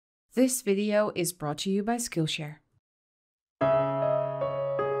This video is brought to you by Skillshare.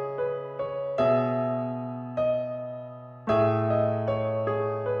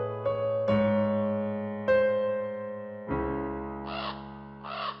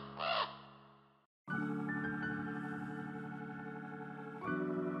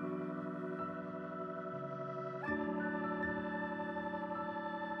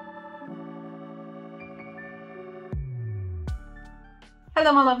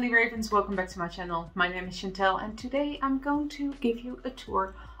 Hello my lovely ravens, welcome back to my channel. My name is Chantel and today I'm going to give you a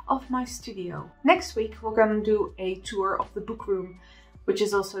tour of my studio. Next week we're going to do a tour of the book room, which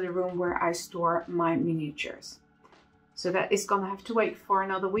is also the room where I store my miniatures. So that is going to have to wait for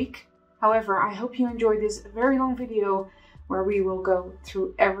another week. However, I hope you enjoy this very long video where we will go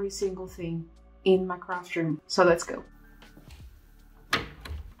through every single thing in my craft room. So let's go.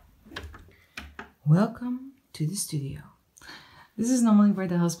 Welcome to the studio. This is normally where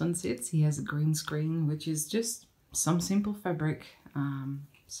the husband sits. He has a green screen, which is just some simple fabric,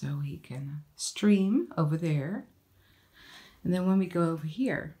 so he can stream over there. And then when we go over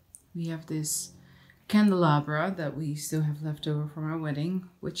here, we have this candelabra that we still have left over from our wedding,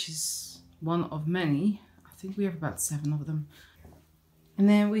 which is one of many. I think we have about 7 of them. And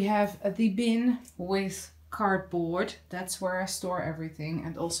then we have the bin with cardboard. That's where I store everything,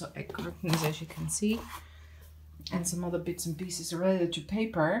 and also egg cartons, as you can see. And some other bits and pieces related to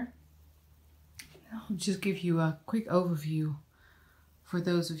paper. I'll just give you a quick overview for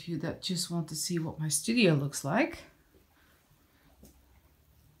those of you that just want to see what my studio looks like.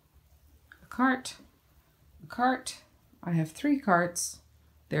 A cart. I have 3 carts.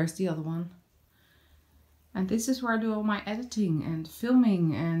 There's the other one. And this is where I do all my editing and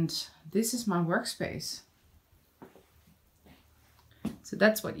filming, and this is my workspace. So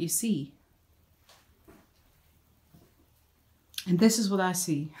that's what you see. And this is what I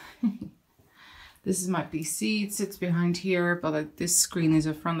see. This is my PC, it sits behind here, but this screen is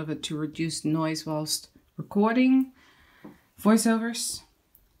in front of it to reduce noise whilst recording voiceovers.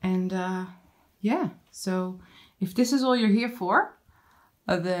 And yeah, so if this is all you're here for,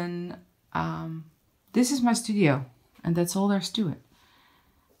 then this is my studio, and that's all there's to it.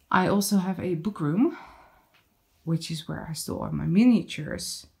 I also have a book room, which is where I store my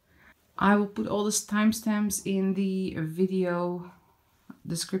miniatures. I will put all the timestamps in the video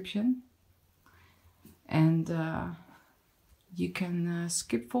description, and you can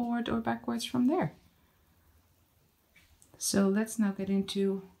skip forward or backwards from there. So let's now get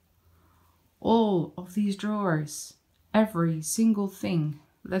into all of these drawers, every single thing.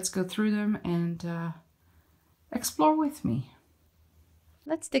 Let's go through them and explore with me.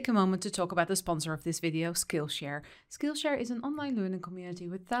 Let's take a moment to talk about the sponsor of this video, Skillshare. Skillshare is an online learning community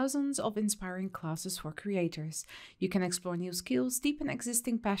with thousands of inspiring classes for creators. You can explore new skills, deepen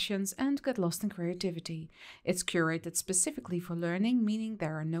existing passions, and get lost in creativity. It's curated specifically for learning, meaning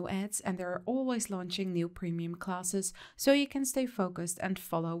there are no ads and they're always launching new premium classes, so you can stay focused and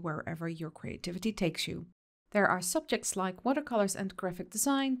follow wherever your creativity takes you. There are subjects like watercolors and graphic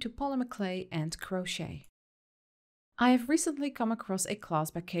design to polymer clay and crochet. I have recently come across a class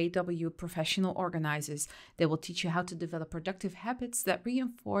by KW Professional Organizers. They will teach you how to develop productive habits that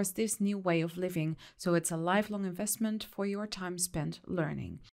reinforce this new way of living, so it's a lifelong investment for your time spent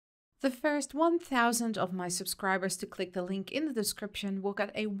learning. The first 1,000 of my subscribers to click the link in the description will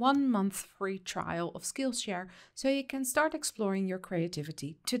get a 1-month free trial of Skillshare, so you can start exploring your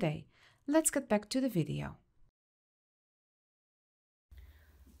creativity today. Let's get back to the video.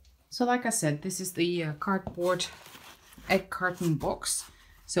 So like I said, this is the cardboard egg carton box.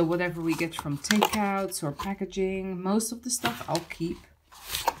 So whatever we get from takeouts or packaging, most of the stuff I'll keep.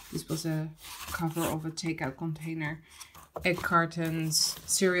 This was a cover of a takeout container. Egg cartons,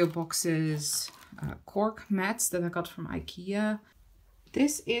 cereal boxes, cork mats that I got from IKEA.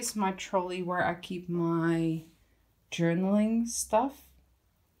 This is my trolley where I keep my journaling stuff,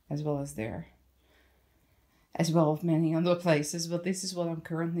 as well as many other places, but this is what I'm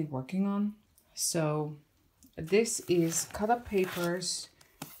currently working on. So this is cut up papers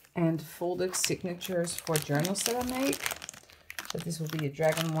and folded signatures for journals that I make. So this will be a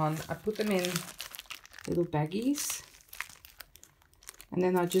dragon one. I put them in little baggies, and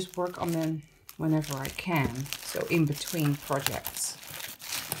then I just work on them whenever I can, so in between projects.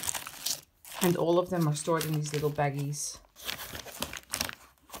 And all of them are stored in these little baggies.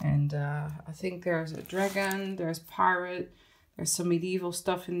 And I think there's a dragon, there's pirate, there's some medieval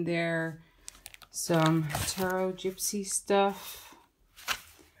stuff in there, some tarot gypsy stuff,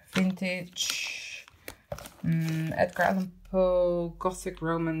 vintage, Edgar Allan Poe, Gothic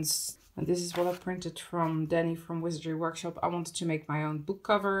Romans, And this is what I printed from Danny from Wizardry Workshop. I wanted to make my own book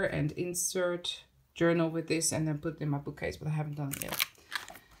cover and insert journal with this and then put it in my bookcase, but I haven't done it yet.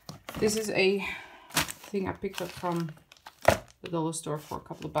 This is a thing I picked up from the dollar store for a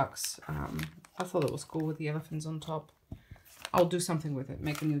couple of bucks. I thought it was cool with the elephants on top. I'll do something with it,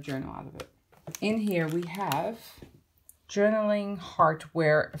 make a new journal out of it. In here we have journaling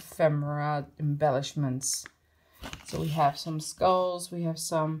hardware ephemera embellishments. So we have some skulls, we have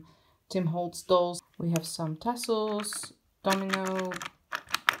some Tim Holtz dolls, we have some tassels, domino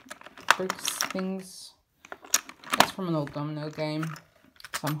bricks things. That's from an old domino game.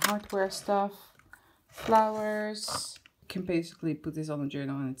 Some hardware stuff, flowers. You can basically put this on a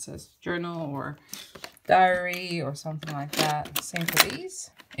journal and it says journal or diary or something like that. Same for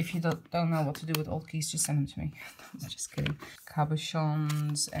these. If you don't know what to do with old keys, just send them to me. Just kidding.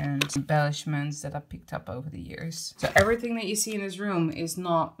 Cabochons and embellishments that I picked up over the years. So everything that you see in this room is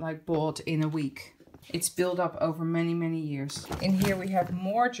not like bought in a week. It's built up over many, many years. In here we have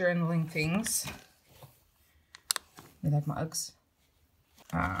more journaling things. They like my Uggs.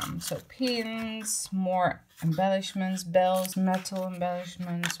 So pins, more embellishments, bells, metal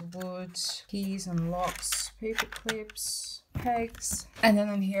embellishments, wood, keys and locks, paper clips, pegs. And then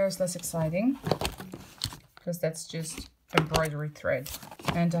in here is less exciting because that's just embroidery thread.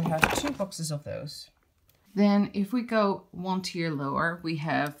 And I have 2 boxes of those. Then if we go one tier lower, we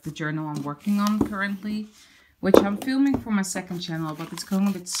have the journal I'm working on currently, which I'm filming for my second channel, but it's going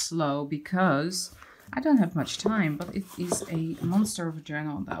a bit slow because I don't have much time, but it is a monster of a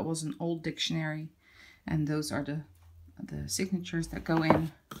journal. That was an old dictionary, and those are the signatures that go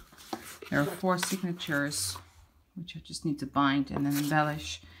in. There are 4 signatures, which I just need to bind and then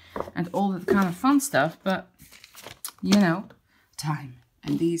embellish, and all that kind of fun stuff, but, you know, time.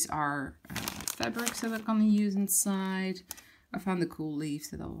 And these are fabrics that I'm going to use inside. I found a cool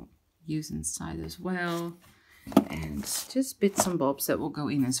leaf that I'll use inside as well, and just bits and bobs that will go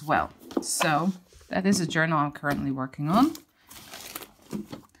in as well. So that is a journal I'm currently working on.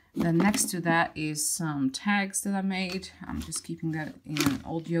 Then next to that is some tags that I made. I'm just keeping that in an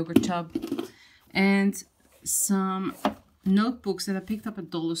old yogurt tub. And some notebooks that I picked up at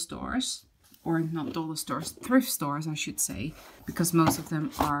dollar stores. Or not dollar stores, thrift stores I should say. Because most of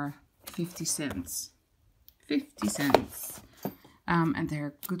them are 50 cents. 50 cents. And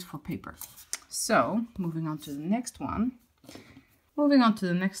they're good for paper. So, moving on to the next one. Moving on to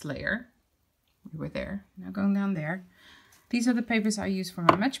the next layer. We were there, now going down there. These are the papers I use for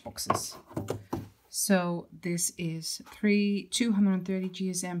my matchboxes. So this is 230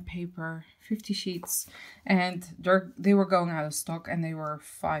 GSM paper, 50 sheets, and they were going out of stock, and they were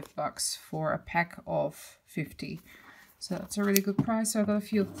 $5 for a pack of 50. So that's a really good price. So I got a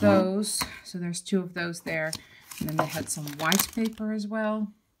few of those. So there's 2 of those there, and then they had some white paper as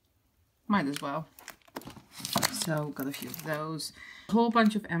well. Might as well. So got a few of those. A whole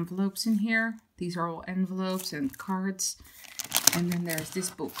bunch of envelopes in here. These are all envelopes and cards. And then there's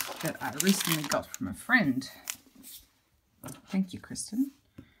this book that I recently got from a friend. Thank you, Kristen.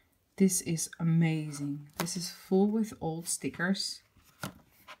 This is amazing. This is full with old stickers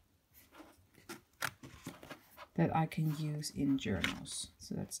that I can use in journals.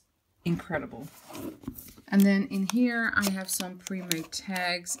 So that's incredible. And then in here I have some pre-made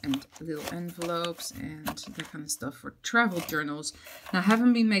tags and little envelopes and that kind of stuff for travel journals. Now I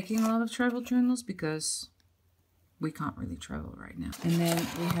haven't been making a lot of travel journals because we can't really travel right now. And then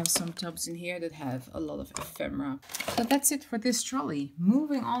we have some tubs in here that have a lot of ephemera. So that's it for this trolley.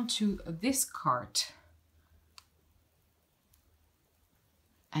 Moving on to this cart.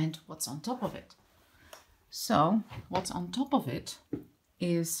 And what's on top of it? So what's on top of it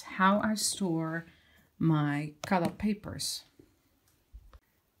is how I store my cut up papers.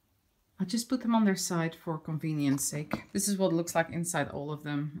 I just put them on their side for convenience sake. This is what it looks like inside all of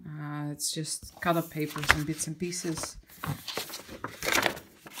them. It's just cut up papers and bits and pieces.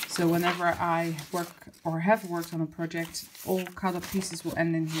 So whenever I work or have worked on a project, all cut up pieces will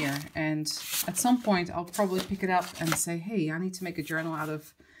end in here. And at some point I'll probably pick it up and say, hey, I need to make a journal out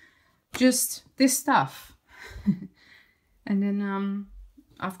of just this stuff. And then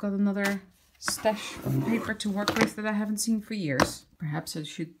I've got another stash of paper to work with that I haven't seen for years. Perhaps I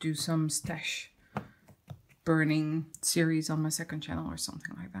should do some stash burning series on my second channel or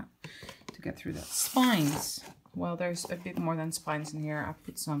something like that to get through that. Spines. Well, there's a bit more than spines in here. I've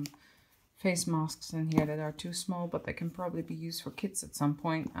put some face masks in here that are too small, but they can probably be used for kids at some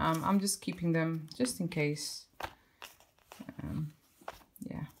point. I'm just keeping them just in case.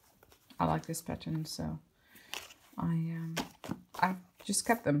 Yeah, I like this pattern, so I've just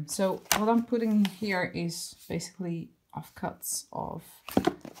kept them. So what I'm putting here is basically offcuts of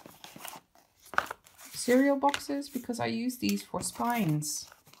cereal boxes because I use these for spines,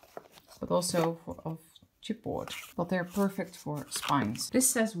 but also of chipboard, but they're perfect for spines. This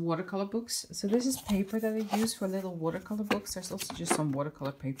says watercolor books, so this is paper that I use for little watercolor books. There's also just some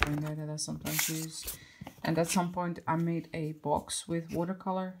watercolor paper in there that I sometimes use, and at some point I made a box with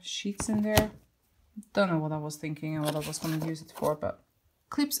watercolor sheets in there. Don't know what I was thinking and what I was going to use it for, but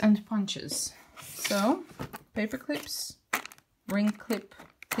clips and punches. So paper clips, ring clip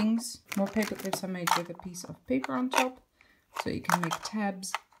things, more paper clips I made with a piece of paper on top, so you can make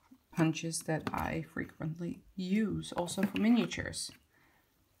tabs. Punches that I frequently use, also for miniatures.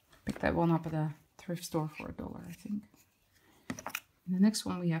 Picked that one up at a thrift store for $1, I think. And the next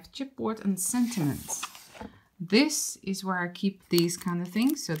one we have chipboard and sentiments. This is where I keep these kind of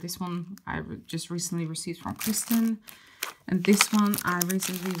things. So this one I just recently received from Kristen, and this one I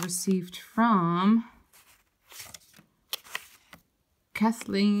recently received from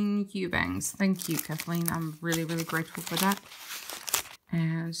Kathleen Eubanks. Thank you, Kathleen. I'm really, really grateful for that.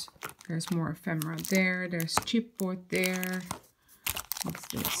 And there's more ephemera there. There's chipboard there. What's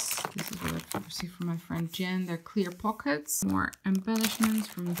this? This is what I received from my friend Jen. They're clear pockets. More embellishments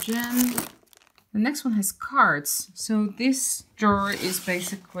from Jen. The next one has cards. So this drawer is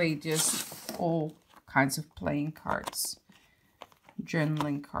basically just all kinds of playing cards.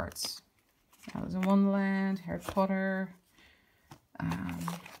 Journaling cards. Alice in Wonderland, Harry Potter,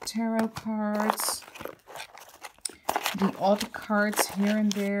 tarot cards. The odd cards here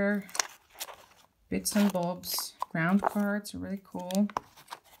and there, bits and bobs. Ground cards are really cool.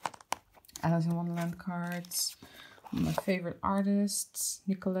 Alice in Wonderland cards. One of my favorite artists,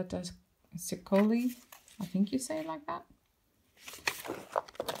 Nicoletta Ciccoli. I think you say it like that.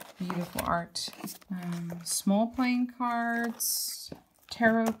 Beautiful art. Small playing cards.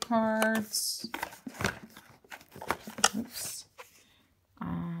 Tarot cards. Oops.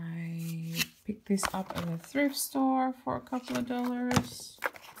 I picked this up at a thrift store for a couple of $.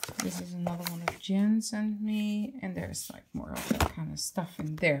 This is another one that Jen sent me, and there's like more of that kind of stuff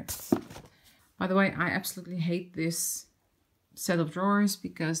in there. By the way, I absolutely hate this set of drawers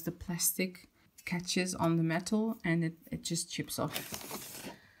because the plastic catches on the metal and it just chips off.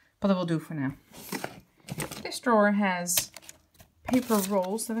 But it will do for now. This drawer has paper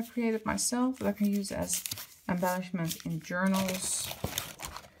rolls that I created myself that I can use as embellishment in journals.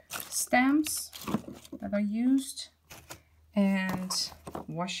 Stamps that I used, and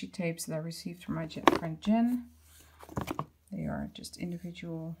washi tapes that I received from my friend Jen. They are just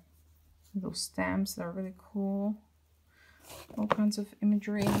individual little stamps that are really cool. All kinds of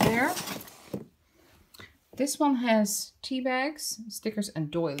imagery in there. This one has tea bags, stickers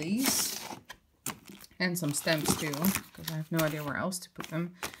and doilies, and some stamps too, because I have no idea where else to put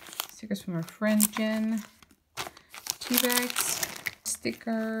them. Stickers from my friend Jen, tea bags,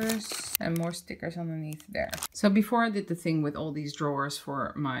 stickers, and more stickers underneath there. So before I did the thing with all these drawers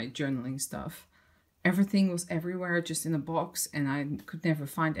for my journaling stuff, everything was everywhere just in a box and I could never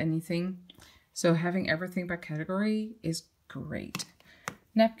find anything. So having everything by category is great.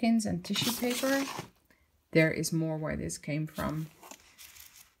 Napkins and tissue paper. There is more where this came from.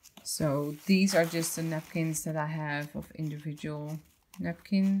 So these are just the napkins that I have of individual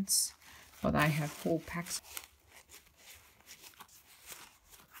napkins, but I have whole packs.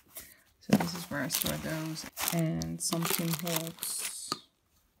 So this is where I store those. And some Tim Holtz,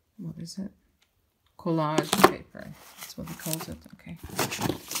 what is it? Collage paper. That's what he calls it. Okay.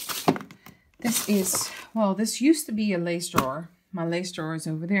 This is, well, this used to be a lace drawer. My lace drawer is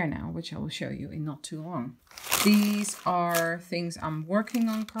over there now, which I will show you in not too long. These are things I'm working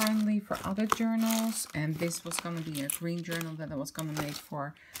on currently for other journals. And this was going to be a green journal that I was going to make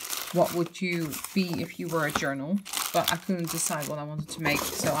for what would you be if you were a journal. But I couldn't decide what I wanted to make.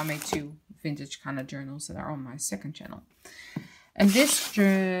 So I made two vintage kind of journals that are on my second channel. And this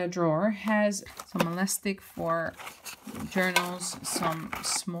drawer has some elastic for journals, some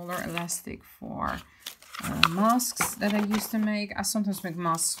smaller elastic for masks that I used to make. I sometimes make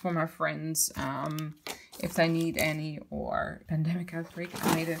masks for my friends if they need any, or pandemic outbreak.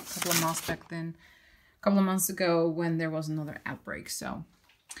 I made a couple of masks back then, a couple of months ago when there was another outbreak. So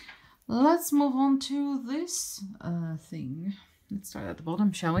let's move on to this thing. Let's start at the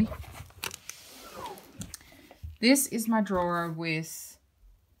bottom, shall we? This is my drawer with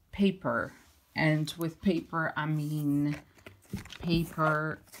paper, and with paper I mean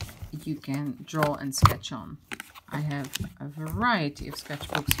paper you can draw and sketch on. I have a variety of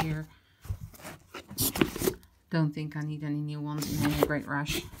sketchbooks here. Don't think I need any new ones in any great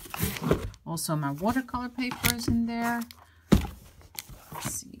rush. Also my watercolor paper is in there.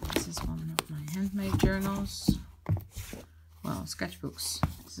 Let's see, this is one of my handmade journals. Well, sketchbooks.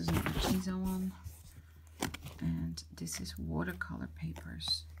 This is an Artisan one. And this is watercolor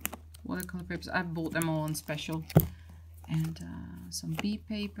papers. Watercolor papers, I bought them all on special. And some bee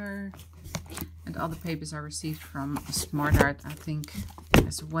paper. And other papers I received from Smart Art, I think,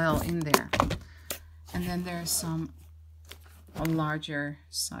 as well in there. And then there's some larger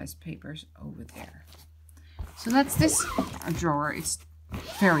size papers over there. So that's this drawer. It's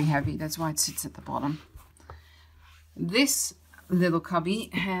very heavy, that's why it sits at the bottom. This little cubby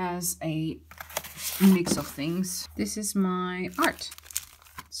has a mix of things. This is my art.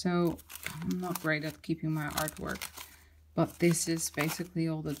 So I'm not great at keeping my artwork, but this is basically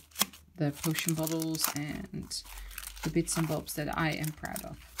all the potion bottles and the bits and bobs that I am proud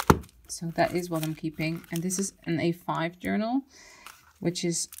of. So that is what I'm keeping. And this is an A5 journal, which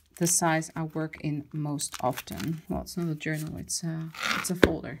is the size I work in most often. Well, it's not a journal, it's a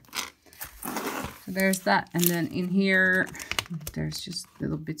folder. So there's that. And then in here, there's just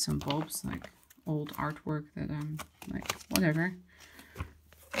little bits and bobs, like old artwork that I'm like, whatever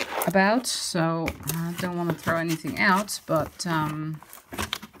about. So I don't want to throw anything out, but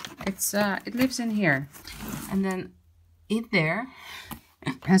it lives in here. And then in there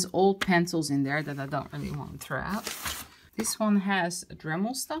has old pencils in there that I don't really want to throw out. This one has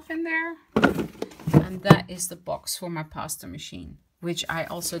Dremel stuff in there, and that is the box for my pasta machine, which I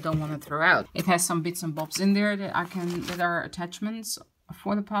also don't want to throw out. It has some bits and bobs in there that are attachments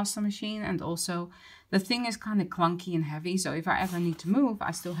for the pasta machine, and also the thing is kind of clunky and heavy, so if I ever need to move,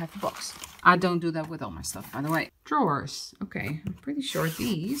 I still have the box. I don't do that with all my stuff, by the way. Drawers. Okay, I'm pretty sure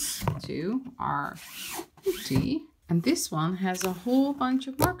these two are empty. And this one has a whole bunch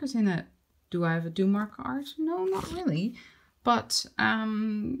of markers in it. Do I ever do marker art? No, not really. But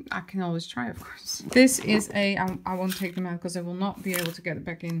I can always try, of course. This is I won't take them out because I will not be able to get it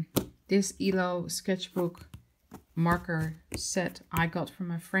back in. This ELO sketchbook marker set I got from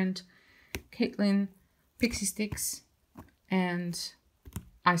my friend Caitlin, Pixie Sticks. And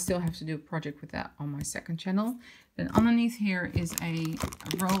I still have to do a project with that on my second channel. Then underneath here is a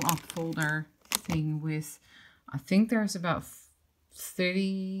roll-up folder thing with, I think there's about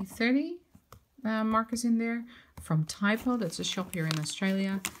 30 markers in there from Typo. That's a shop here in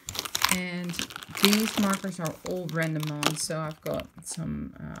Australia. And these markers are all random ones. So I've got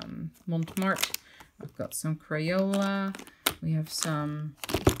some Montmartre. I've got some Crayola. We have some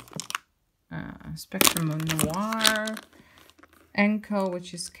Spectrum Noir. Enco,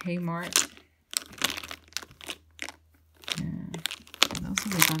 which is Kmart. What else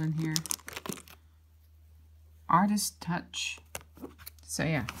have we got in here? Artist Touch. So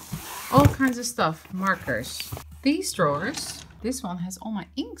yeah, all kinds of stuff. Markers. These drawers, this one has all my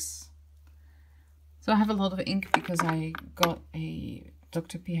inks. So I have a lot of ink because I got a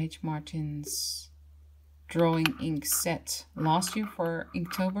Dr. P.H. Martin's drawing ink set last year for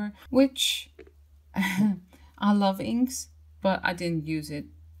Inktober, which I love inks, but I didn't use it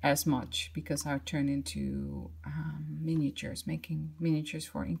as much because I turned into miniatures, making miniatures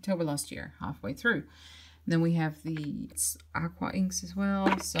for Inktober last year, halfway through. Then we have the aqua inks as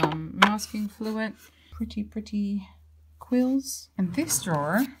well, some masking fluid, pretty quills. And this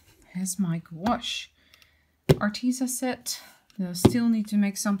drawer has my gouache Arteza set that I still need to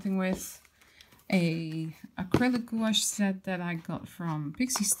make something with. A acrylic gouache set that I got from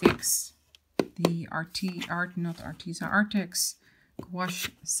Pixie Sticks. The Artex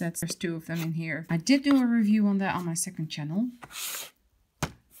gouache sets. There's two of them in here. I did do a review on that on my second channel.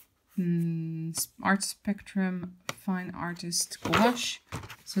 Art Spectrum Fine Artist Gouache.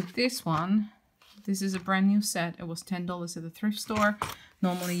 So this is a brand new set. It was $10 at the thrift store.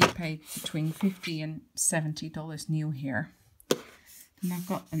 Normally you pay between $50 and $70 new here. And I've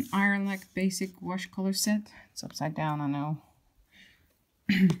got an Iron-like basic gouache color set. It's upside down, I know.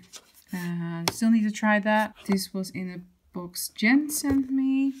 Still need to try that. This was in a box Jen sent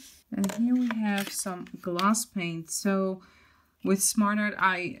me. And here we have some glass paint. So with Smart Art,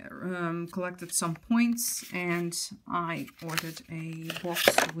 I collected some points and I ordered a box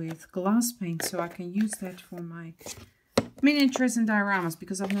with glass paint so I can use that for my miniatures and dioramas,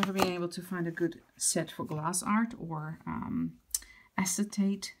 because I've never been able to find a good set for glass art or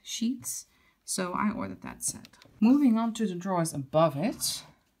acetate sheets. So I ordered that set. Moving on to the drawers above it.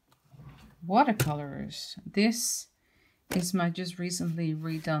 Watercolors. This is my just recently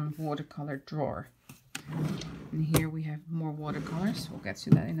redone watercolor drawer. And here we have more watercolors. We'll get to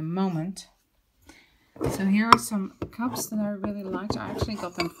that in a moment. So here are some cups that I really liked. I actually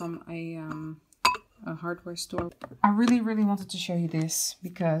got them from a hardware store. I really wanted to show you this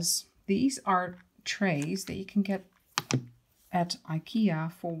because these are trays that you can get at IKEA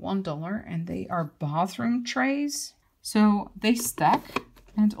for $1, and they are bathroom trays. So they stack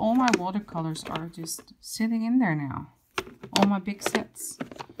And all my watercolors are just sitting in there now. All my big sets.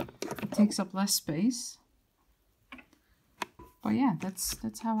 It takes up less space. But yeah,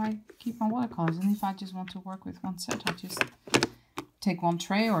 that's how I keep my watercolors. And if I just want to work with one set, I just take one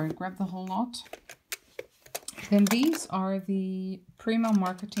tray or grab the whole lot. Then these are the Primo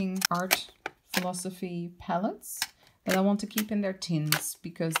Marketing Art Philosophy palettes that I want to keep in their tins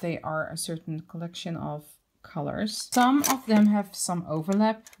because they are a certain collection of colors. Some of them have some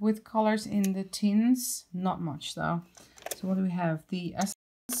overlap with colors in the tins, not much though. So what do we have? The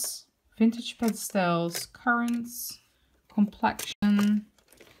Essence, Vintage Pastels, Currants, Complexion,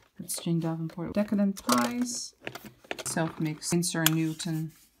 that's Jane Davenport, Decadent Pies, Self-Mix, Winsor &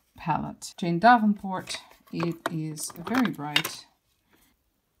 Newton palette. Jane Davenport, it is very bright.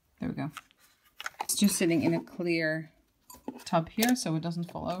 There we go. It's just sitting in a clear tub here so it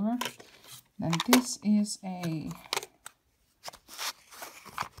doesn't fall over. Then this is a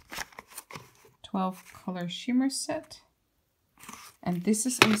 12 color shimmer set. And this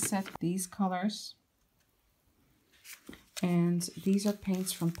is a set of these colors. And these are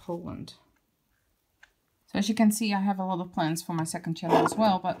paints from Poland. So as you can see, I have a lot of plans for my second channel as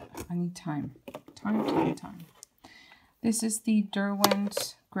well, but I need time. Time. This is the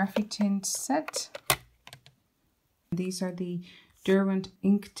Derwent Graphitint set. These are the Derwent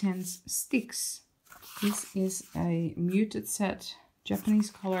Inktense sticks. This is a muted set, Japanese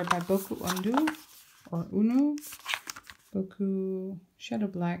color by Boku Undo or Unu. Boku Shadow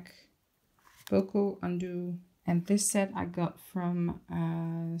Black, Boku Undo. And this set I got from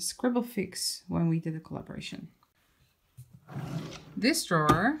Scribble Fix when we did a collaboration. This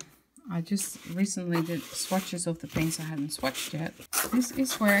drawer, I just recently did swatches of the paints I hadn't swatched yet. This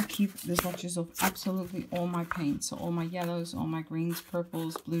is where I keep the swatches of absolutely all my paints. So all my yellows, all my greens,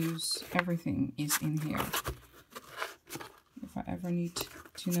 purples, blues, everything is in here. If I ever need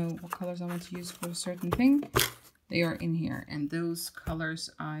to know what colors I want to use for a certain thing, they are in here. And those colors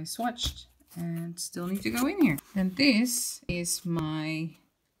I swatched and still need to go in here. And this is my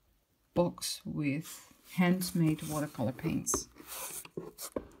box with handmade watercolor paints.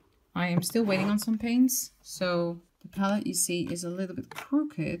 I am still waiting on some paints, so the palette you see is a little bit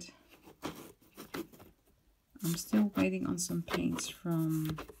crooked. I'm still waiting on some paints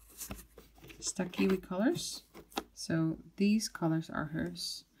from Stakiwi Colors. So these colors are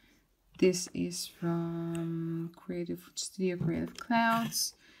hers. This is from Studio Creative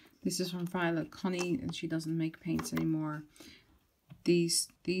Clouds. This is from Violet Connie, and she doesn't make paints anymore. These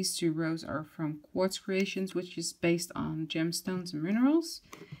two rows are from Quartz Creations, which is based on gemstones and minerals.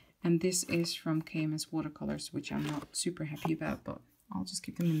 And this is from KMS Watercolors, which I'm not super happy about, but I'll just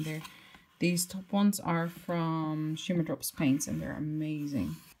keep them in there. These top ones are from Shimmer Drops Paints, and they're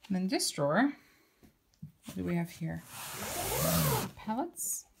amazing. And then this drawer, what do we have here?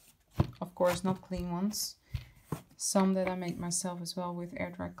 Palettes. Of course, not clean ones. Some that I made myself as well with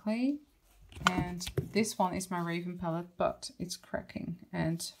air dry clay. And this one is my Raven palette, but it's cracking.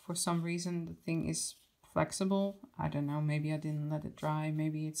 And for some reason, the thing is flexible. I don't know, maybe I didn't let it dry.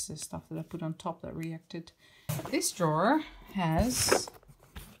 Maybe it's the stuff that I put on top that reacted. This drawer has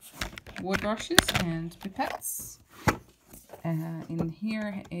wood brushes and pipettes. In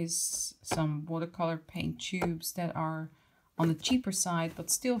here is some watercolor paint tubes that are on the cheaper side, but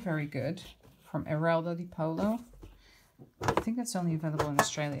still very good, from Eraldo di Polo. I think that's only available in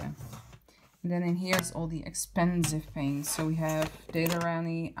Australia. And then in here is all the expensive paints. So we have Data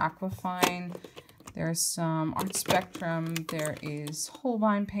Rani, Aquafine, there's some Art Spectrum, there is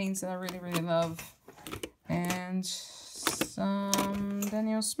Holbein paints that I really, really love, and some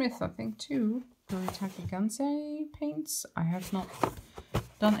Daniel Smith, I think too. Toritaki Gansei paints. I have not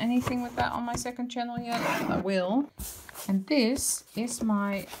done anything with that on my second channel yet. I will. And this is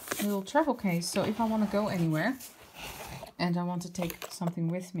my little travel case. So if I want to go anywhere and I want to take something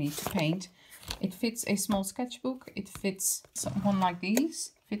with me to paint, it fits a small sketchbook. It fits one like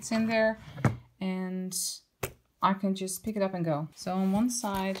these, fits in there, and I can just pick it up and go. So on one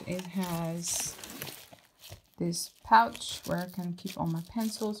side it has this pouch where I can keep all my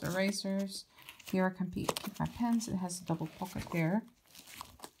pencils, erasers. Here I can keep my pens. It has a double pocket there.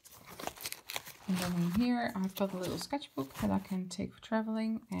 And then in here I've got a little sketchbook that I can take for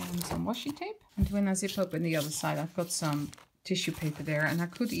traveling and some washi tape. And when I zip open the other side, I've got some tissue paper there, and I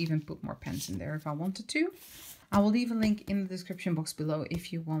could even put more pens in there if I wanted to. I will leave a link in the description box below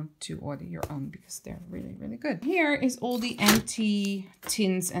if you want to order your own, because they're really, really good. Here is all the empty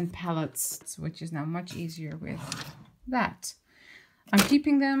tins and palettes, which is now much easier with that. I'm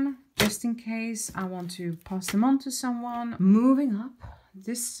keeping them just in case I want to pass them on to someone. Moving up,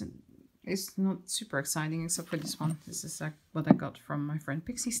 this is not super exciting except for this one. This is what I got from my friend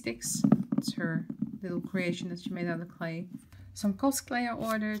Pixie Sticks. It's her little creation that she made out of clay. Some cosplay I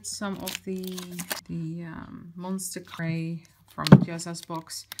ordered, some of the Monster Clay from Jazza's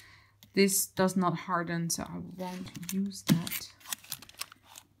box. This does not harden, so I won't use that.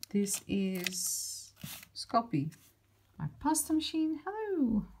 This is Sculpey, my pasta machine.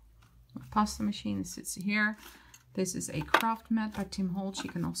 Hello! My pasta machine sits here. This is a craft mat by Tim Holtz. You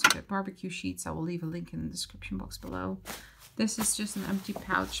can also get barbecue sheets. I will leave a link in the description box below. This is just an empty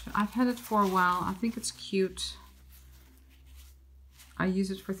pouch, but I've had it for a while. I think it's cute. I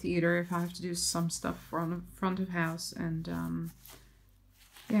use it for theater if I have to do some stuff from front of house, and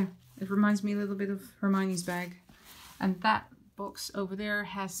yeah, it reminds me a little bit of Hermione's bag. And that box over there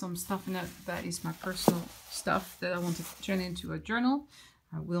has some stuff in it that is my personal stuff that I want to turn into a journal.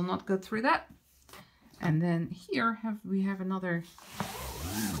 I will not go through that. And then here we have another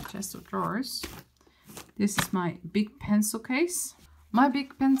chest of drawers. This is my big pencil case. My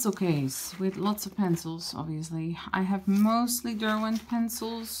big pencil case with lots of pencils, obviously. I have mostly Derwent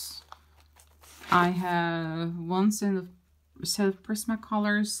pencils. I have one set of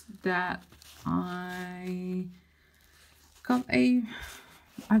Prismacolors that I got I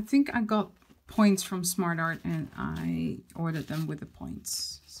think I got points from Smart Art and I ordered them with the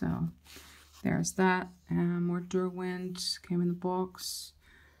points. So there's that. And more Derwent came in the box.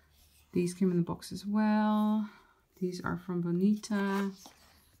 These came in the box as well. These are from Bonita.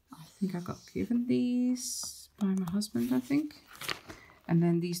 I think I got given these by my husband, I think. And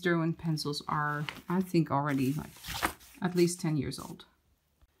then these Derwent pencils are, I think, already like at least 10 years old.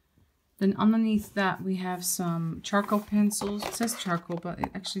 Then underneath that we have some charcoal pencils. It says charcoal, but it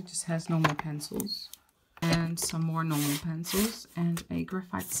actually just has normal pencils. And some more normal pencils. And a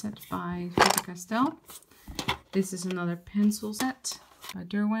graphite set by Faber-Castell. This is another pencil set by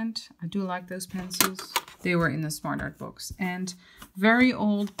Derwent. I do like those pencils. They were in the Smart Art box. And very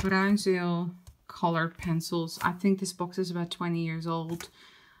old Bruinzeel colored pencils. I think this box is about 20 years old.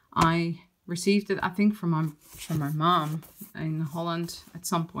 I received it, I think, from my mom in Holland at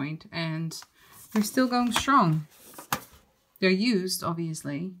some point, and they're still going strong. They're used,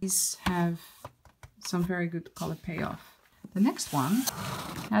 obviously. These have some very good color payoff. The next one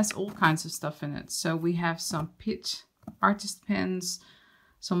has all kinds of stuff in it. So we have some Pitt artist pens,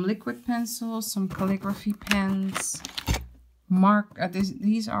 some liquid pencils, some calligraphy pens,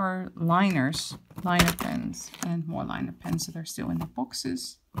 these are liner pens, and more liner pens that are still in the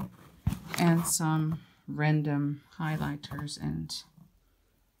boxes, and some random highlighters and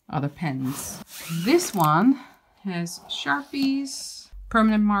other pens. This one has Sharpies,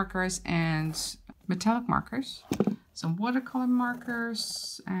 permanent markers, and metallic markers, some watercolor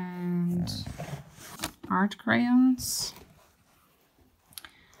markers, and art crayons.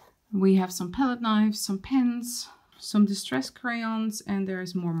 We have some palette knives, some pens, some distress crayons, and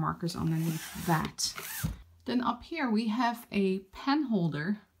there's more markers underneath that. Then up here we have a pen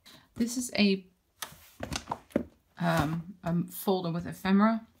holder. This is a folder with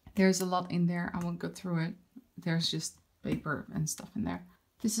ephemera. There's a lot in there. I won't go through it. There's just paper and stuff in there.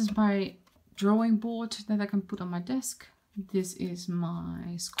 This is my drawing board that I can put on my desk. This is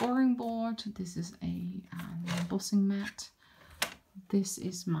my scoring board. This is a embossing mat. This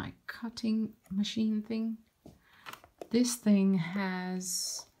is my cutting machine thing. This thing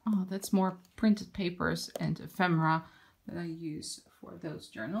has, oh, that's more printed papers and ephemera that I use for those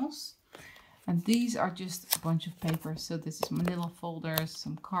journals. And these are just a bunch of papers. So this is manila folders,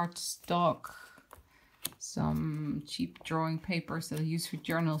 some cardstock, some cheap drawing papers that I use for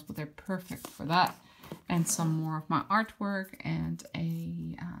journals, but they're perfect for that. And some more of my artwork and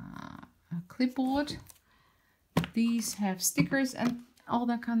a clipboard. These have stickers and all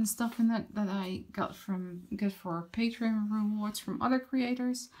that kind of stuff in it that I get for Patreon rewards from other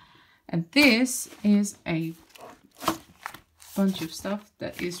creators. And this is a bunch of stuff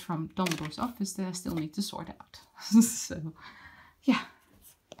that is from Dumbledore's office that I still need to sort out. So, yeah.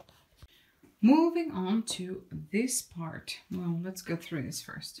 Moving on to this part. Well, let's go through this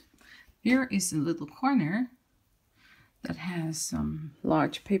first. Here is a little corner that has some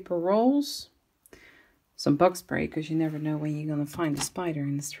large paper rolls, some bug spray, because you never know when you're going to find a spider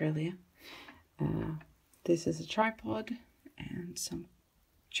in Australia. This is a tripod and some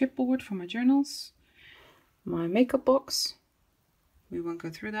chipboard for my journals, my makeup box, we won't go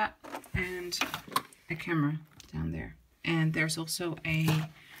through that, and a camera down there. And there's also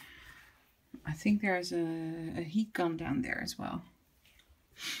I think there's a heat gun down there as well.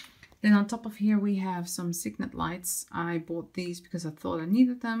 Then on top of here we have some Signet lights. I bought these because I thought I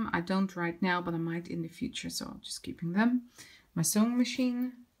needed them. I don't right now, but I might in the future, so I'm just keeping them. My sewing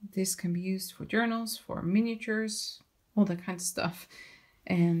machine, This can be used for journals, for miniatures, all that kind of stuff.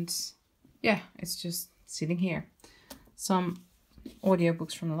 And yeah, it's just sitting here. Some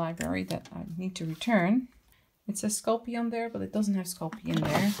audiobooks from the library that I need to return. It says Sculpey on there, but it doesn't have Sculpey in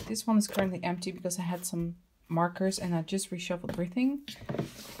there. This one is currently empty because I had some markers and I just reshuffled everything.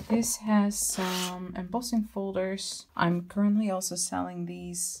 This has some embossing folders. I'm currently also selling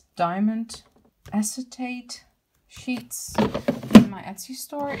these diamond acetate sheets in my Etsy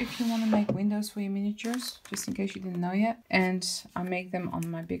store if you want to make windows for your miniatures, just in case you didn't know yet. And I make them on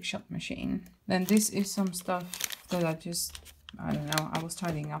my big shot machine. Then this is some stuff that I don't know, I was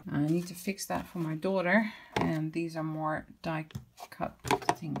tidying up. I need to fix that for my daughter. And these are more die cut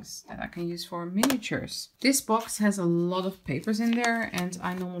things that I can use for miniatures. This box has a lot of papers in there, and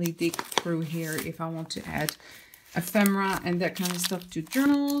I normally dig through here if I want to add ephemera and that kind of stuff to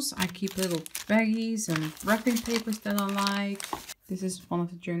journals. I keep little baggies and wrapping papers that I like. This is one of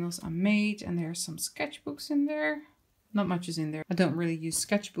the journals I made, and there's some sketchbooks in there. Not much is in there. I don't really use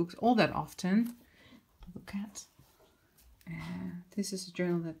sketchbooks all that often. Look at. This is a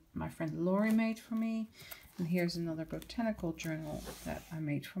journal that my friend Lori made for me. And here's another botanical journal that I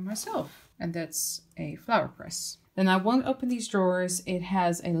made for myself. And that's a flower press. Then I won't open these drawers. It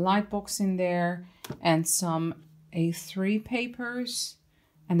has a light box in there and some A3 papers.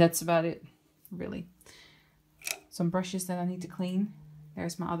 And that's about it, really. Some brushes that I need to clean.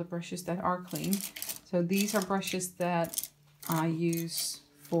 There's my other brushes that are clean. So these are brushes that I use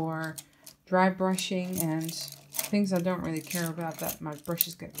for dry brushing and things I don't really care about that my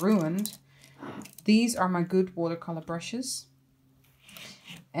brushes get ruined. These are my good watercolor brushes.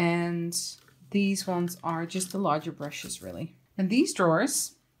 And these ones are just the larger brushes, really. And these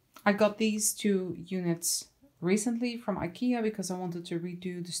drawers, I got these 2 units recently from IKEA because I wanted to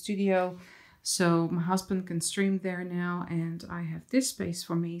redo the studio. So my husband can stream there now, and I have this space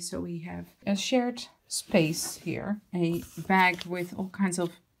for me. So we have a shared space here, a bag with all kinds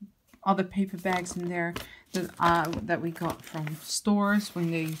of other paper bags in there that we got from stores when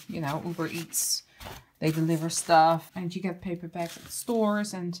they, you know, Uber Eats, they deliver stuff, and you get paper bags at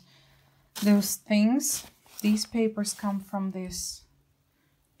stores and those things. These papers come from this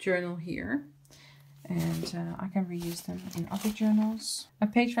journal here, and I can reuse them in other journals. A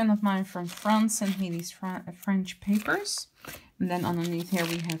patron of mine from France sent me these French papers, and then underneath here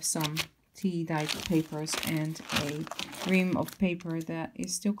we have some tea dyed papers and a ream of paper that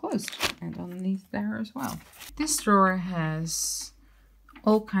is still closed, and underneath there as well. This drawer has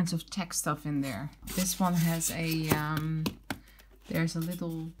all kinds of tech stuff in there. This one has a there's a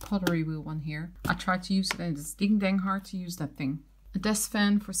little pottery wheel one here. I tried to use it and it's ding dang hard to use that thing. A desk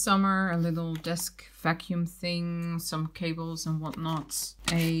fan for summer, a little desk vacuum thing, some cables and whatnot.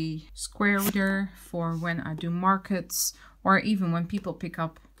 A square reader for when I do markets, or even when people pick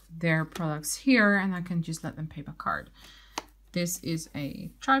up their products here and I can just let them pay by card. This is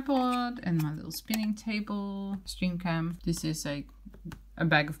a tripod and my little spinning table, stream cam. This is a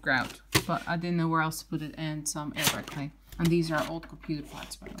bag of grout, but I didn't know where else to put it, and some airbag clay. And these are old computer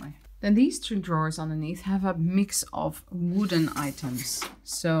parts, by the way. Then these 2 drawers underneath have a mix of wooden items.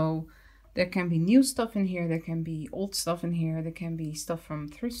 So there can be new stuff in here, there can be old stuff in here, there can be stuff from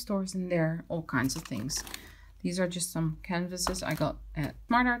thrift stores in there, all kinds of things. These are just some canvases I got at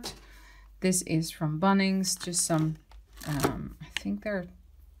Smart Art. This is from Bunnings, just some, I think they're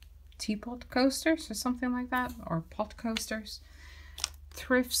teapot coasters or something like that, or pot coasters.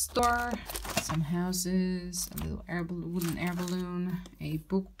 Thrift store, some houses, a little wooden air balloon, a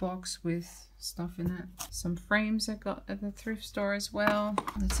book box with stuff in it. Some frames I got at the thrift store as well.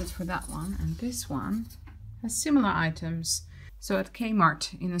 That's it for that one. And this one has similar items. So at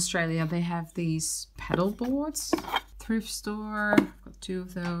Kmart in Australia, they have these pedal boards. Thrift store, got 2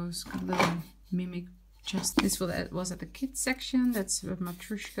 of those. Got a little mimic chest. This was at the kids section. That's with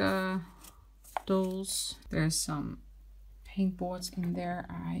Matrushka dolls. There's some paint boards in there.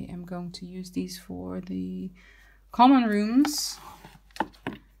 I am going to use these for the common rooms.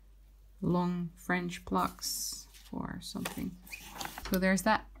 Long French plugs for something. So there's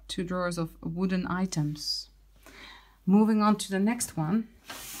that. 2 drawers of wooden items. Moving on to the next one.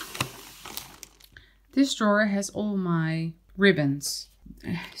 This drawer has all my ribbons.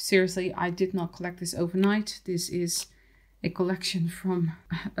 Seriously, I did not collect this overnight. This is a collection from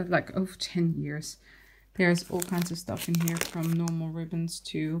like over 10 years. There's all kinds of stuff in here, from normal ribbons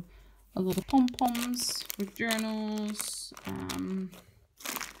to a lot of pom-poms for journals,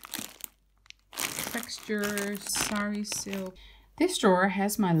 textures, sari silk. This drawer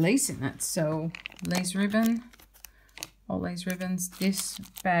has my lace in it, so lace ribbon, all lace ribbons. This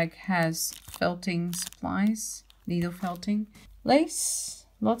bag has felting supplies, needle felting, lace,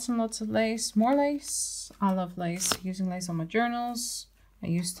 Lots and lots of lace, more lace. I love lace, using lace on my journals. I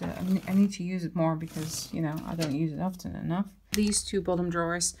need to use it more because, you know, I don't use it often enough. These two bottom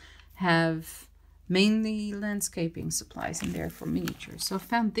drawers have mainly landscaping supplies in there for miniatures. So I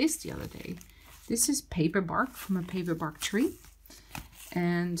found this the other day. This is paper bark from a paper bark tree.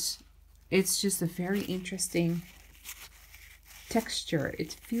 And it's just a very interesting texture.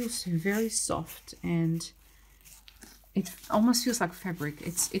 It feels very soft and it almost feels like fabric.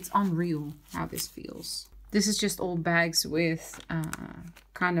 It's unreal how this feels. This is just old bags with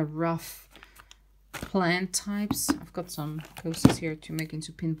kind of rough plant types. I've got some coasters here to make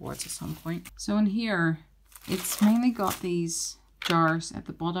into pin boards at some point. So in here, it's mainly got these jars at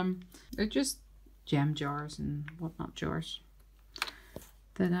the bottom. They're just jam jars and whatnot jars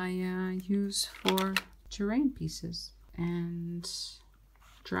that I use for terrain pieces and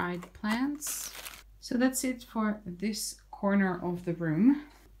dried plants. So that's it for this corner of the room.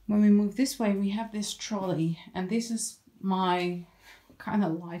 When we move this way, we have this trolley, and this is my kind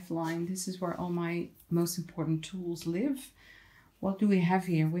of lifeline. This is where all my most important tools live. What do we have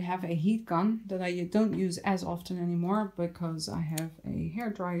here? We have a heat gun that I don't use as often anymore because I have a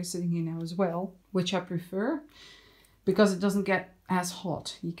hairdryer sitting here now as well, which I prefer because it doesn't get as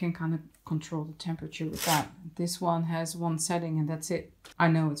hot. You can kind of control the temperature with that. This one has one setting and that's it. I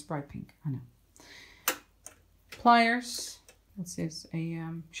know it's bright pink, I know. Pliers, this is a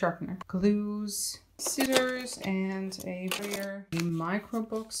sharpener, glues, scissors, and a micro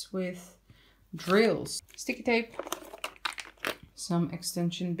box with drills, sticky tape, some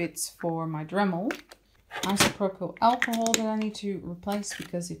extension bits for my Dremel, isopropyl alcohol that I need to replace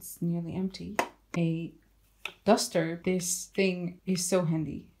because it's nearly empty, a duster. This thing is so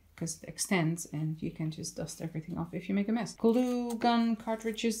handy because it extends and you can just dust everything off if you make a mess. Glue gun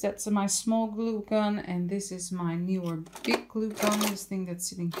cartridges, that's my small glue gun, and this is my newer big glue gun, this thing that's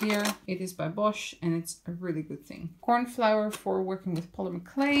sitting here. It is by Bosch and it's a really good thing. Corn flour for working with polymer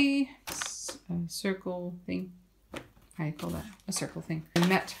clay, it's a circle thing. How do you call that? A circle thing. A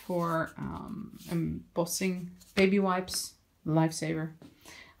mat for embossing, baby wipes, lifesaver.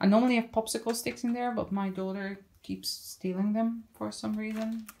 I normally have popsicle sticks in there, but my daughter keeps stealing them for some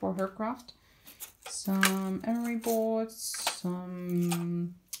reason for her craft. Some emery boards,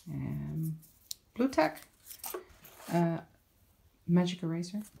 some blue tack, magic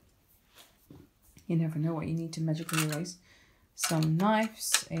eraser. You never know what you need to magically erase. Some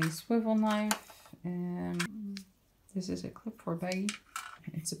knives, a swivel knife, this is a clip for a baggie.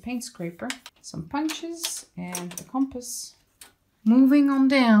 It's a paint scraper, some punches and a compass. Moving on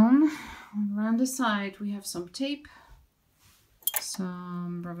down, around the side we have some tape,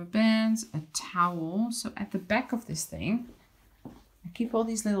 some rubber bands, a towel. So at the back of this thing, I keep all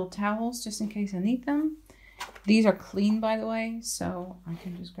these little towels just in case I need them. These are clean, by the way, so I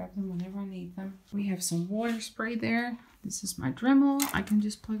can just grab them whenever I need them. We have some water spray there. This is my Dremel. I can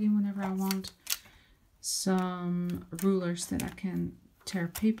just plug in whenever I want. Some rulers that I can tear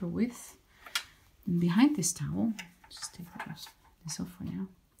paper with. And behind this towel, just take this off for now.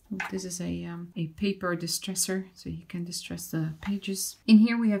 This is a paper distresser, so you can distress the pages. In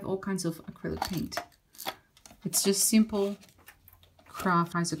here we have all kinds of acrylic paint. It's just simple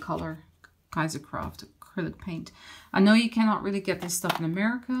craft, Kaisercraft acrylic paint. I know you cannot really get this stuff in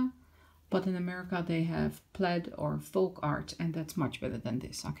America, but in America they have plaid or folk art, and that's much better than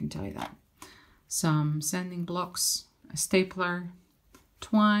this, I can tell you that. Some sanding blocks, a stapler,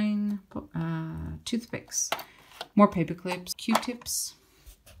 twine, toothpicks, more paper clips, Q-tips,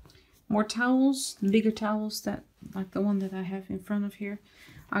 more towels, bigger towels that like the one that I have in front of here.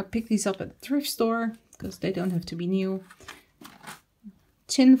 I picked these up at the thrift store because they don't have to be new.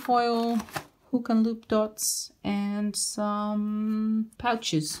 Tin foil, hook and loop dots, and some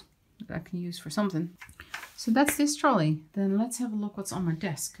pouches that I can use for something. So that's this trolley. Then let's have a look what's on my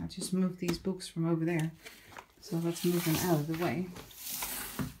desk. I just moved these books from over there. So let's move them out of the way.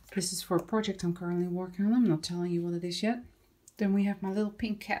 This is for a project I'm currently working on. I'm not telling you what it is yet. Then we have my little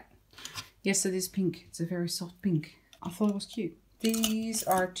pink cat. Yes, it is pink. It's a very soft pink. I thought it was cute. These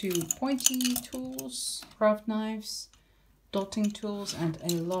are two pointy tools, craft knives, dotting tools, and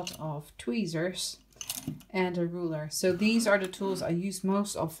a lot of tweezers and a ruler. So these are the tools I use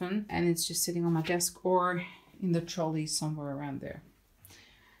most often, and it's just sitting on my desk or in the trolley somewhere around there.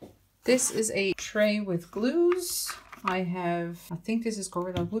 This is a tray with glues. I think this is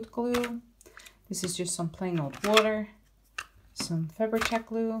Gorilla Wood glue. This is just some plain old water. Some Fabri-Tac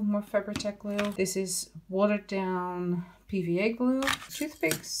glue, more Fabri-Tac glue. This is watered down PVA glue,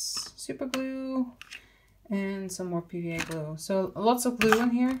 toothpicks, super glue, and some more PVA glue. So lots of glue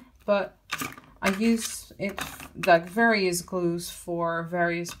in here, but I use it like various glues for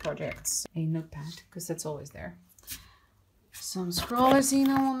various projects. A notepad, because that's always there. Some scrollers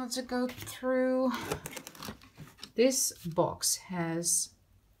I wanted to go through. This box has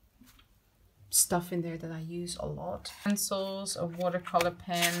stuff in there that I use a lot. Pencils, a watercolor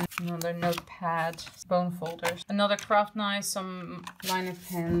pen, another notepad, bone folders, another craft knife, some liner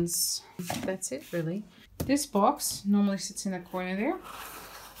pens. That's it really. This box normally sits in the corner there.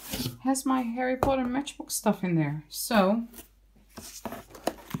 Has my Harry Potter matchbook stuff in there. So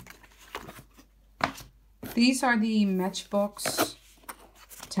these are the matchbox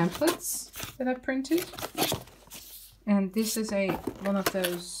templates that I printed. And this is one of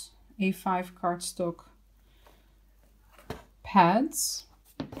those A5 cardstock pads.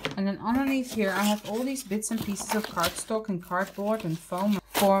 And then underneath here I have all these bits and pieces of cardstock and cardboard and foam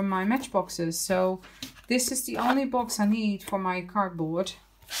for my matchboxes. So this is the only box I need for my cardboard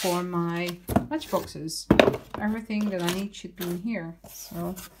for my matchboxes. Everything that I need should be in here.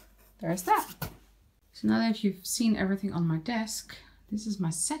 So there's that. So now that you've seen everything on my desk, this is my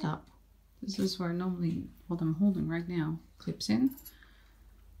setup. This is where normally what I'm holding right now clips in.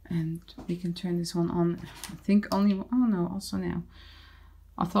 And we can turn this one on, I think only, oh no, also now.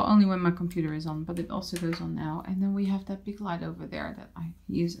 I thought only when my computer is on, but it also goes on now. And then we have that big light over there that I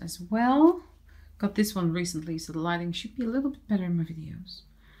use as well. Got this one recently, so the lighting should be a little bit better in my videos.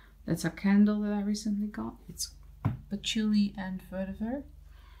 That's a candle that I recently got. It's patchouli and vetiver.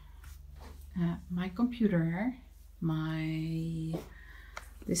 My computer,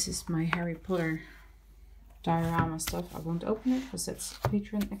 this is my Harry Potter diorama stuff. I won't open it because that's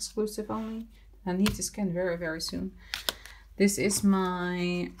Patreon exclusive only. I need to scan very, very soon. This is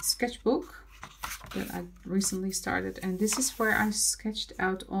my sketchbook that I recently started, and this is where I sketched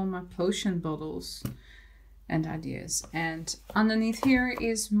out all my potion bottles and ideas. And underneath here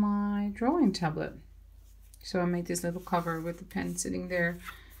is my drawing tablet. So I made this little cover with the pen sitting there,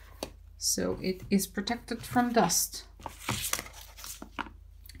 so it is protected from dust.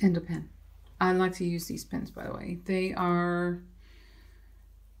 And the pen. I like to use these pens, by the way. They are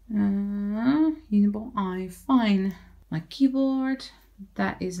Uniball Eye Fine. My keyboard,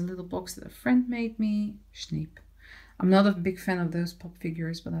 that is a little box that a friend made me. Snape. I'm not a big fan of those pop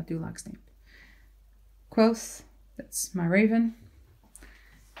figures, but I do like Snape. Quoth, that's my raven.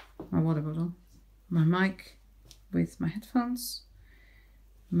 My water bottle. My mic with my headphones.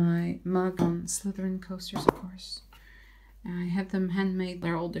 My mug on Slytherin coasters, of course. I have them handmade.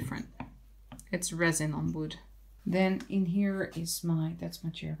 They're all different. It's resin on wood. Then in here is that's my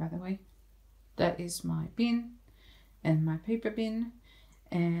chair, by the way. That is my bin and my paper bin.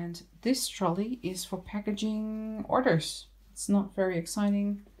 And this trolley is for packaging orders. It's not very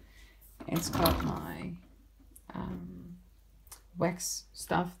exciting. It's got my wax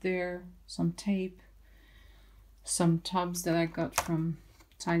stuff there, some tape, some tubs that I got from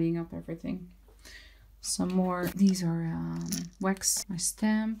tidying up everything. Some more, these are wax, my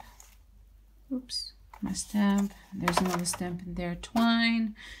stamp, oops, my stamp, there's another stamp in there,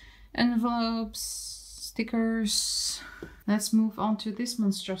 twine, envelopes, stickers. Let's move on to this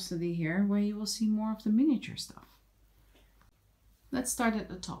monstrosity here, where you will see more of the miniature stuff. Let's start at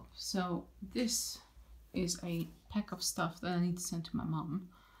the top. So this is a pack of stuff that I need to send to my mom.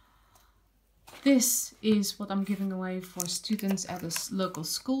 This is what I'm giving away for students at a local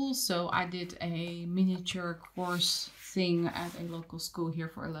school. So I did a miniature course thing at a local school here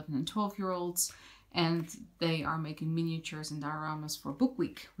for 11 and 12-year-olds. And they are making miniatures and dioramas for Book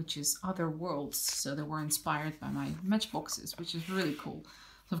Week, which is Other Worlds. So they were inspired by my matchboxes, which is really cool.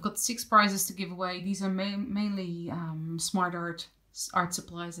 So I've got 6 prizes to give away. These are mainly smart art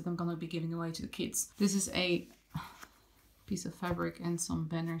supplies that I'm going to be giving away to the kids. This is a piece of fabric and some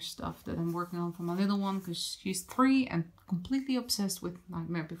banner stuff that I'm working on for my little one, because she's 3 and completely obsessed with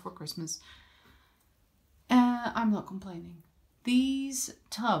Nightmare Before Christmas. I'm not complaining. These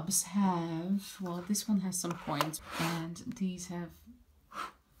tubs have, well, this one has some coins, and these have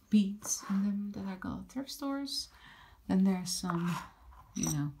beads in them that I got at thrift stores. Then there's some,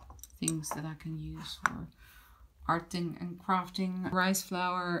 things that I can use for arting and crafting. Rice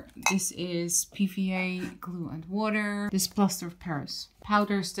flour. This is PVA glue and water. This plaster of Paris.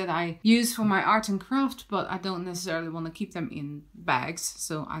 Powders that I use for my art and craft, but I don't necessarily want to keep them in bags,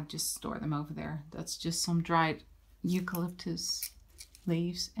 so I just store them over there. That's just some dried eucalyptus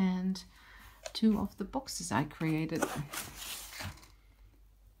leaves and 2 of the boxes I created.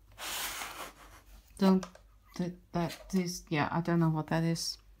 I don't know what that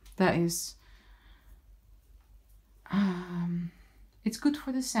is. That is it's good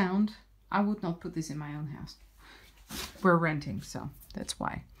for the sound. I would not put this in my own house. We're renting, so that's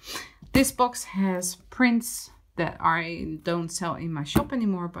why. This box has prints that I don't sell in my shop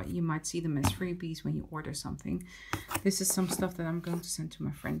anymore, but you might see them as freebies when you order something. This is some stuff that I'm going to send to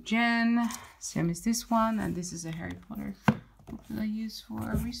my friend Jen. Same as this one, and this is a Harry Potter book that I use for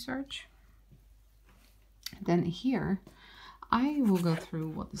research. Then here, I will go through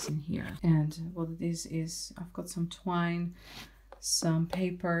what is in here. And what it is I've got some twine, some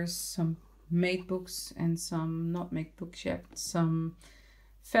papers, some made books, and some not made books yet. Some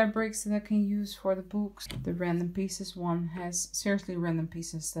fabrics that I can use for the books. The random pieces one has seriously random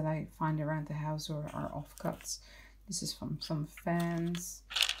pieces that I find around the house or are offcuts. This is from some fans.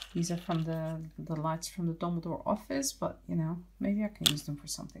 These are from the lights from the Dumbledore office, but you know, maybe I can use them for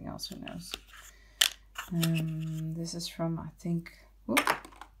something else, who knows. This is from, I think, whoop,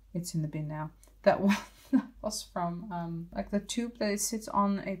 it's in the bin now. That one was from like the tube that it sits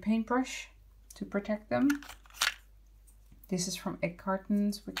on a paintbrush to protect them. This is from egg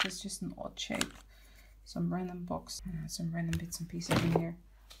cartons, which is just an odd shape. Some random box, some random bits and pieces in here.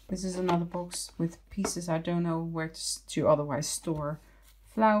 This is another box with pieces I don't know where to otherwise store.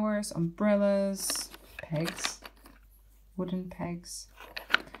 Flowers, umbrellas, pegs, wooden pegs,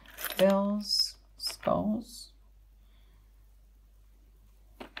 bells, skulls,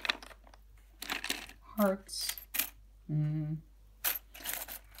 hearts,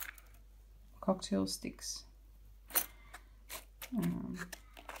 cocktail sticks,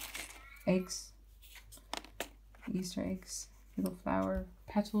 eggs, Easter eggs, little flower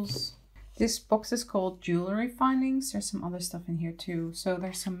petals. This box is called Jewelry Findings. There's some other stuff in here too. So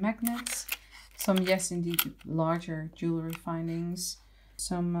there's some magnets, some, yes indeed, larger jewelry findings,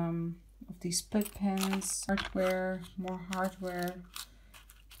 some of these split pens, hardware, more hardware,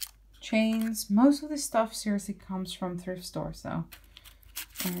 chains. Most of this stuff seriously comes from thrift stores though.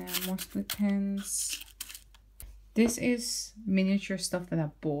 And more split pens. This is miniature stuff that I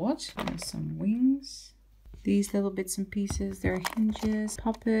bought. There's some wings. These little bits and pieces, they're hinges,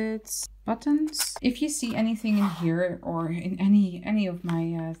 puppets, buttons. If you see anything in here or in any of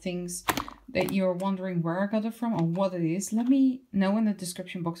my things that you're wondering where I got it from or what it is, let me know in the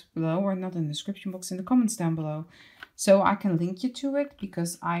description box below, or not in the description box, in the comments down below, so I can link you to it,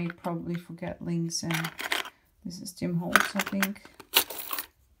 because I probably forget links. And this is Tim Holtz, I think.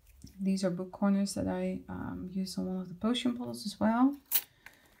 These are book corners that I use on one of the potion bottles as well.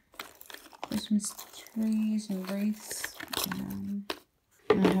 Christmas trees and wreaths. And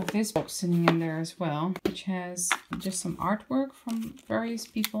I have this box sitting in there as well, which has just some artwork from various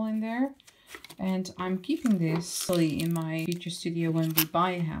people in there. And I'm keeping this in my future studio when we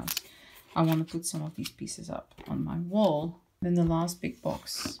buy a house. I want to put some of these pieces up on my wall. Then the last big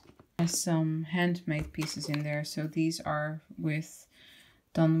box has some handmade pieces in there. So these are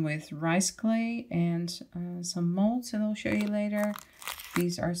done with rice clay and some molds that I'll show you later.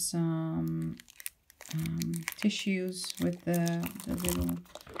 These are some tissues with the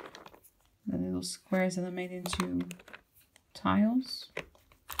little squares that I made into tiles.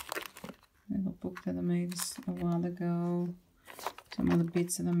 A little book that I made a while ago. Some other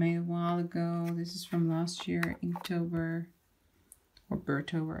bits that I made a while ago. This is from last year, Inktober, or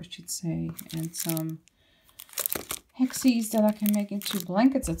Birdtober I should say. And some hexies that I can make into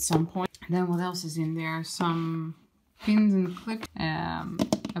blankets at some point. And then what else is in there? Some pins and clips,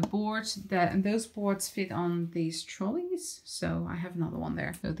 a board and those boards fit on these trolleys. So I have another one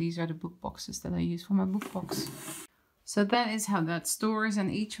there. So these are the book boxes that I use for my book box. So that is how that stores,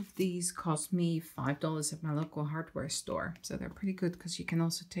 and each of these cost me $5 at my local hardware store. So they're pretty good because you can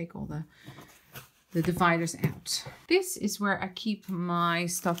also take all the dividers out. This is where I keep my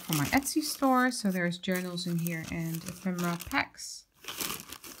stuff for my Etsy store. So there's journals in here and ephemera packs.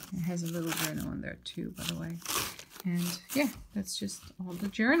 It has a little journal in there too, by the way. And yeah, that's just all the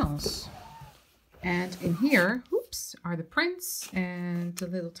journals. And in here, oops, are the prints and the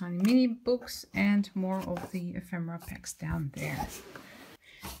little tiny mini books and more of the ephemera packs down there.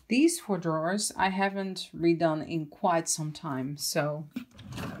 These 4 drawers I haven't redone in quite some time. So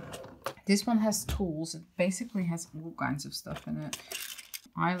this one has tools. It basically has all kinds of stuff in it.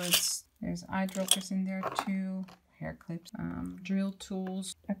 Eyelets, there's eyedroppers in there too, hair clips, drill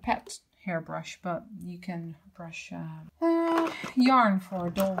tools, a pet hairbrush, but you can brush yarn for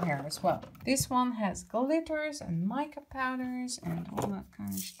doll hair as well. This one has glitters and mica powders and all that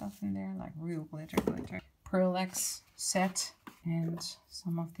kind of stuff in there, like real glitter. Pearl X set and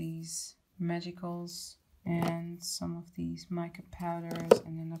some of these magicals and some of these mica powders,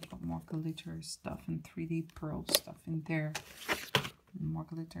 and then I've got more glitter stuff and 3D pearl stuff in there. More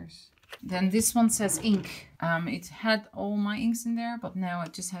glitters. Then this one says ink. It had all my inks in there, but now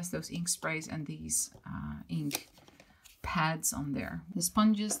it just has those ink sprays and these ink pads on there, the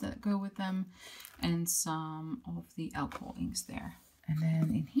sponges that go with them, and some of the alcohol inks there. And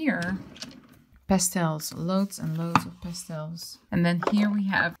then in here, pastels, loads and loads of pastels. And then here we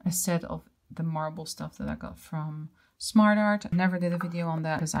have a set of the marble stuff that I got from Smart Art. I never did a video on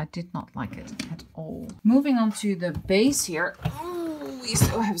that because I did not like it at all. Moving on to the base here. Oh, we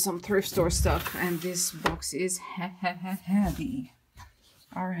still have some thrift store stuff, and this box is heavy.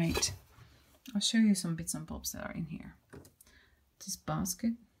 All right, I'll show you some bits and bobs that are in here. This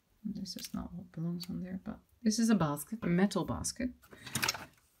basket, this is not what belongs on there, but this is a basket, a metal basket.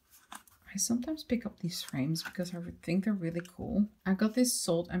 I sometimes pick up these frames because I think they're really cool. I got this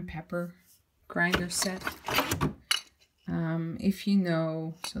salt and pepper grinder set. If you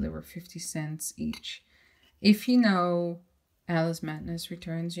know, so they were 50 cents each. If you know Alice Madness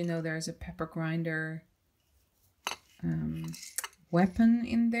Returns, you know there's a pepper grinder weapon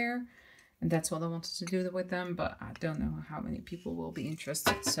in there. And that's what I wanted to do with them, but I don't know how many people will be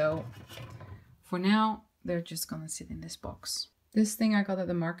interested. So for now, they're just gonna sit in this box. This thing I got at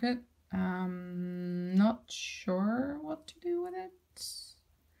the market. Not sure what to do with it.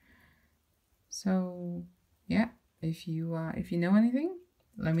 So yeah, if you know anything,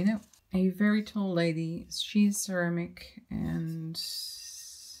 let me know. A very tall lady. She's ceramic, and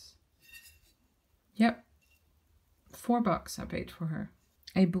yep, $4 I paid for her.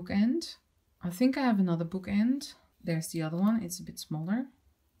 A bookend. I think I have another bookend. There's the other one. It's a bit smaller.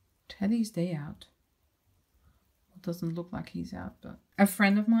 Teddy's Day Out. It doesn't look like he's out, but a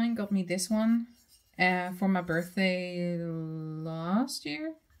friend of mine got me this one for my birthday last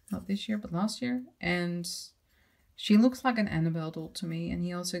year. Not this year, but last year. And she looks like an Annabelle doll to me. And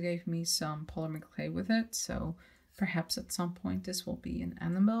he also gave me some polymer clay with it. So perhaps at some point this will be an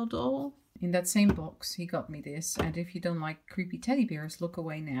Annabelle doll. In that same box, he got me this. And if you don't like creepy teddy bears, look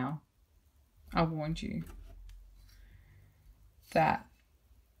away now. I warned you. That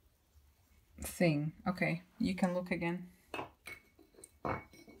thing. Okay, you can look again.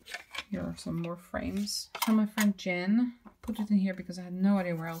 Here are some more frames from my friend Jen. I put it in here because I had no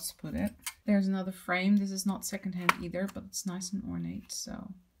idea where else to put it. There's another frame. This is not secondhand either, but it's nice and ornate.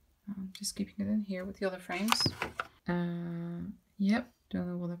 So I'm just keeping it in here with the other frames. Yep. Don't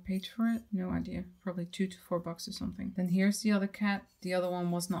know what I paid for it. No idea. Probably $2 to $4 or something. Then here's the other cat. The other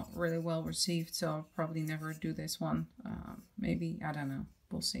one was not really well received, so I'll probably never do this one. Maybe, I don't know.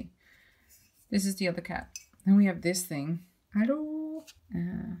 We'll see. This is the other cat. Then we have this thing. Hello.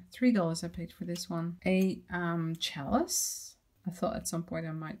 $3 I paid for this one. A chalice. I thought at some point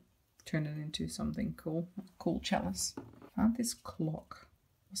I might turn it into something cool. A cool chalice. Found this clock.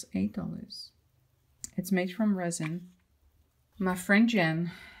 It was $8. It's made from resin. My friend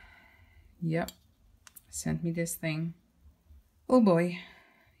Jen, yep, sent me this thing. Oh boy,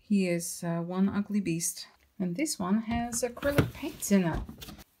 he is one ugly beast. And this one has acrylic paints in it.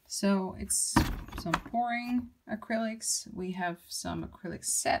 So it's some pouring acrylics. We have some acrylic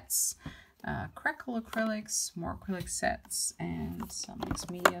sets, crackle acrylics, more acrylic sets, and some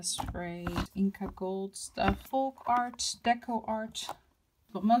Xmedia spray, Inca Gold stuff, folk art, deco art.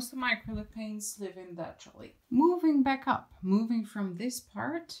 But most of my acrylic paints live in that trolley. Moving back up, moving from this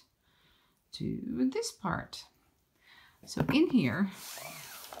part to this part. So in here,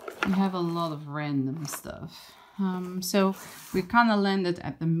 we have a lot of random stuff. So we kind of landed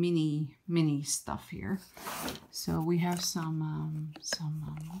at the mini stuff here. So we have some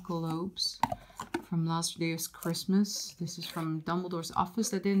globes from last year's Christmas. This is from Dumbledore's office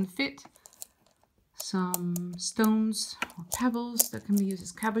that didn't fit. Some stones or pebbles that can be used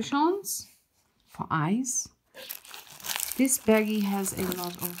as cabochons for eyes. This baggie has a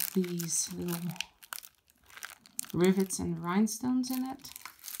lot of these little rivets and rhinestones in it.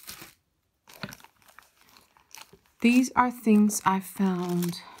 These are things I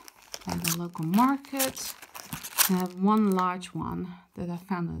found at the local market. I have one large one that I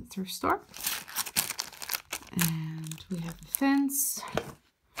found at a thrift store. And we have a fence.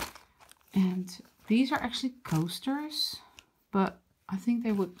 And these are actually coasters, but I think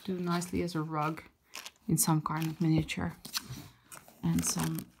they would do nicely as a rug in some kind of miniature. And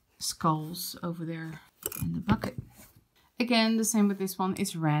some skulls over there in the bucket. Again, the same with this one,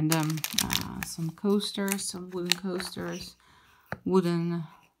 it's random. Some coasters, some wooden coasters, wooden,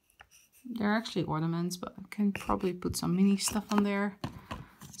 they're actually ornaments, but I can probably put some mini stuff on there.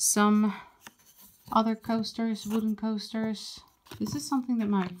 Some other coasters, wooden coasters. This is something that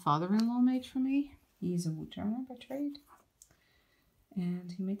my father-in-law made for me. He's a wood turner by trade.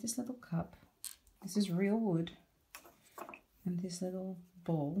 And he made this little cup. This is real wood. And this little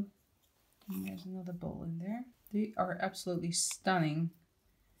bowl. And there's another bowl in there. They are absolutely stunning.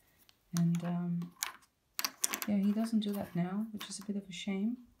 And Yeah, he doesn't do that now, which is a bit of a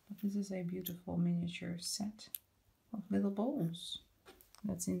shame. But this is a beautiful miniature set of little bowls.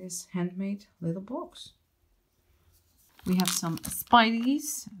 That's in this handmade little box. We have some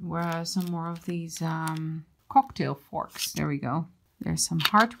Spideys, where some more of these cocktail forks. There we go. There's some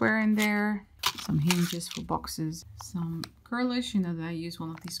hardware in there, some hinges for boxes, some curlers. You know that I use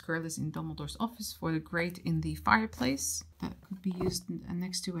one of these curlers in Dumbledore's office for the grate in the fireplace. That could be used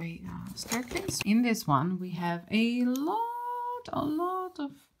next to a staircase. In this one, we have a lot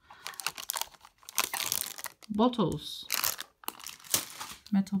of bottles,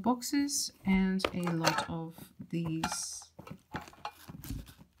 metal boxes, and a lot of these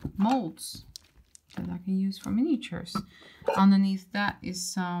molds that I can use for miniatures. Underneath that is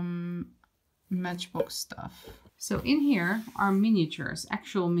some Matchbox stuff. So in here are miniatures,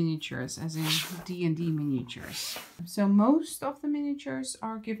 actual miniatures, as in D&D miniatures. So most of the miniatures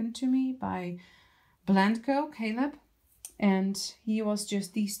are given to me by Blandco, Caleb, and he was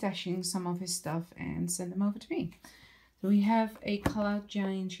just destashing some of his stuff and sent them over to me. So we have a Cloud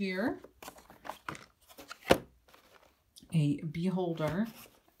Giant here, a Beholder.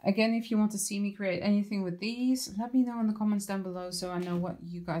 Again, if you want to see me create anything with these, let me know in the comments down below so I know what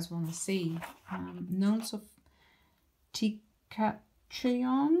you guys want to see. Notes of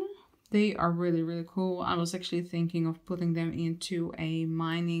Ticatreon. They are really, really cool. I was actually thinking of putting them into a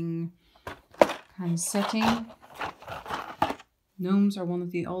mining kind of setting. Gnomes are one of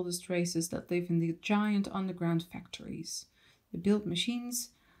the oldest races that live in the giant underground factories. They build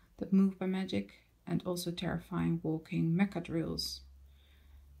machines that move by magic and also terrifying walking mecha drills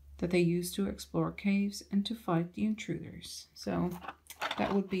that they use to explore caves and to fight the intruders. So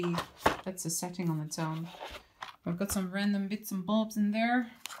that's a setting on its own. I've got some random bits and bobs in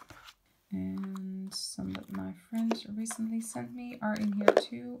there. And some that my friends recently sent me are in here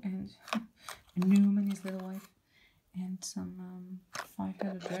too. And Noom and his little wife. And some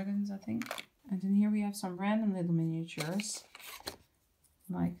 5-headed dragons, I think. And in here we have some random little miniatures.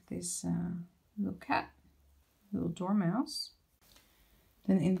 Like this little cat, little dormouse.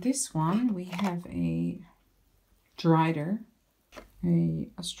 Then in this one we have a Drider, a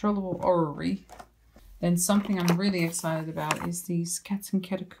Astrolable Orrery. Then something I'm really excited about is these Cats and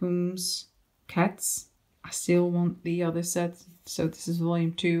Catacombs cats. I still want the other set, so this is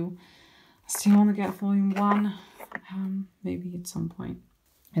volume 2. I still want to get volume 1, maybe at some point.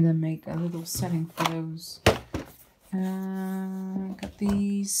 And then make a little setting for those. Got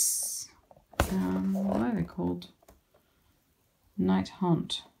these, what are they called? Night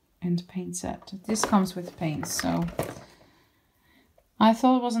Hunt and paint set. This comes with paints, so I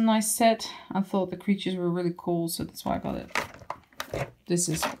thought it was a nice set. I thought the creatures were really cool, so that's why I got it.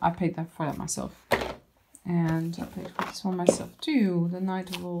 I paid for that myself. And I paid for this one myself too. The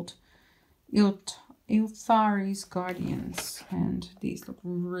Night of Old Ilthari's Guardians. And these look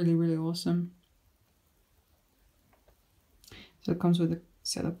really, really awesome. So it comes with a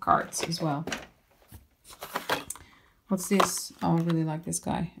set of cards as well. What's this? Oh, I really like this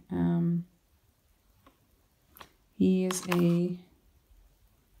guy. He is an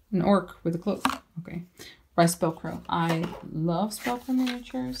orc with a cloak. Okay. By Spellcrow. I love Spellcrow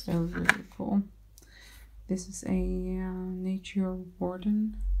miniatures. They're really cool. This is a Nature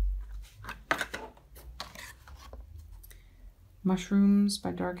Warden. Mushrooms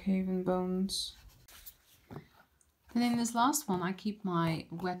by Darkhaven Bones. And in this last one, I keep my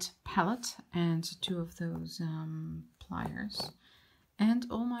wet palette and 2 of those pliers and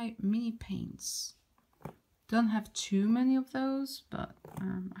all my mini paints. Don't have too many of those, but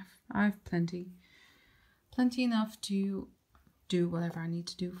I have plenty enough to do whatever I need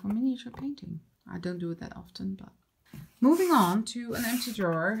to do for miniature painting. I don't do it that often, but moving on to an empty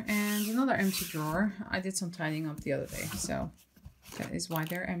drawer and another empty drawer. I did some tidying up the other day, so that is why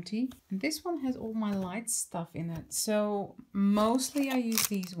they're empty. And this one has all my light stuff in it. So mostly I use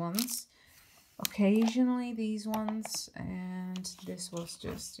these ones, occasionally these ones, and this was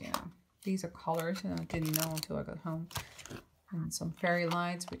just, these are colors and I didn't know until I got home. And some fairy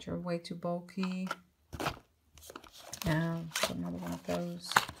lights, which are way too bulky. Another one of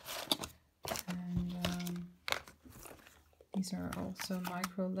those. And these are also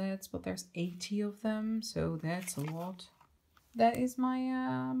micro LEDs, but there's 80 of them, so that's a lot. That is my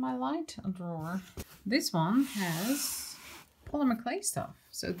my light drawer. This one has polymer clay stuff.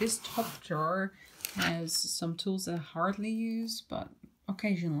 So this top drawer has some tools that I hardly use, but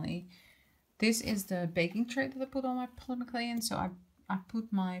occasionally. This is the baking tray that I put all my polymer clay in. So I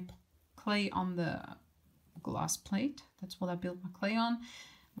put my clay on the glass plate. That's what I built my clay on.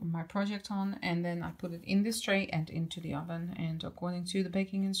 my project on, and then I put it in this tray and into the oven, and according to the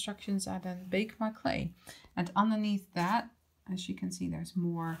baking instructions I then bake my clay. And underneath that, as you can see, there's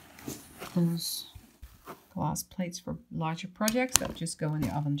more those glass plates for larger projects that just go in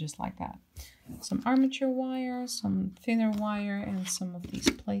the oven just like that. Some armature wire, some thinner wire, and some of these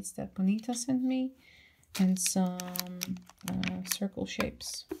plates that Bonita sent me, and some circle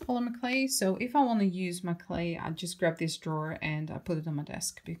shapes. Polymer clay. So if I want to use my clay, I just grab this drawer and I put it on my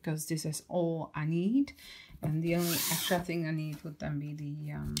desk, because this is all I need. And the only extra thing I need would then be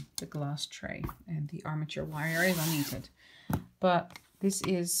the glass tray and the armature wire if I need it. But this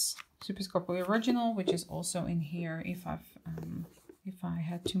is Super Scorpio Original, which is also in here. If I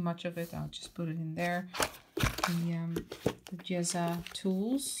had too much of it, I'll just put it in there. The Jezza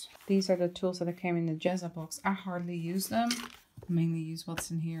tools. These are the tools that came in the Jezza box. I hardly use them. I mainly use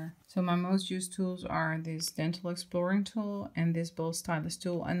what's in here. So my most used tools are this dental exploring tool and this ball stylus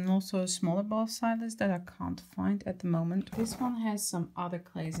tool, and also a smaller ball stylus that I can't find at the moment. This one has some other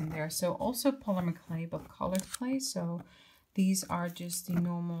clays in there. So also polymer clay, but colored clay. So these are just the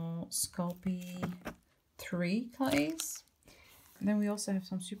normal Sculpey 3 clays. And then we also have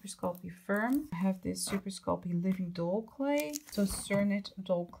some Super Sculpey Firm. I have this Super Sculpey Living Doll clay. So Cernit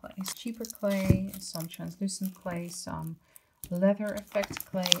doll clay. Cheaper clay, some translucent clay, some leather effect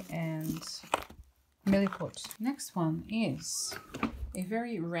clay, and milliput. Next one is a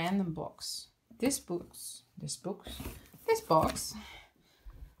very random box. This box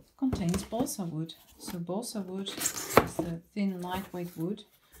contains balsa wood. So balsa wood is the thin, lightweight wood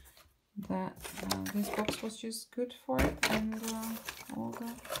that this box was just good for it, and all the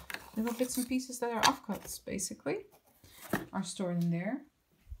little bits and pieces that are offcuts basically are stored in there.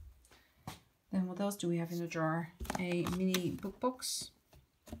 Then what else do we have in the drawer? A mini book box,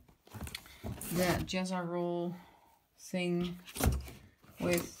 the Jezza roll thing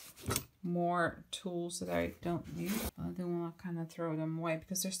with more tools that I don't use. I don't want to kind of throw them away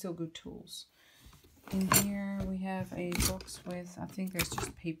because they're still good tools. In here we have a box with, I think there's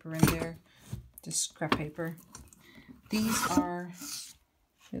just paper in there, just scrap paper. These are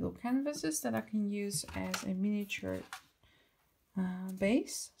little canvases that I can use as a miniature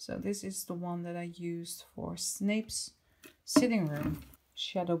base. So this is the one that I used for Snape's sitting room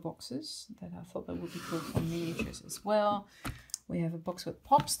shadow boxes that I thought that would be cool for miniatures as well. We have a box with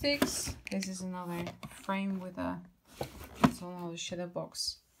pop sticks. This is another frame with it's another shadow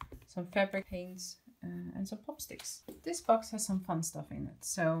box, some fabric paints, and some pop sticks. This box has some fun stuff in it.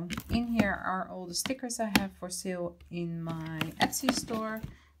 So in here are all the stickers I have for sale in my Etsy store.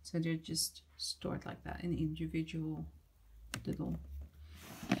 So they're just stored like that in individual little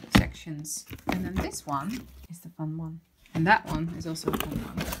sections. And then this one is the fun one. And that one is also a fun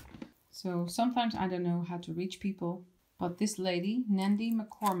one. So sometimes I don't know how to reach people, but this lady, Nandy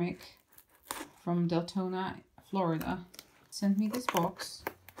McCormick from Deltona, Florida, sent me this box,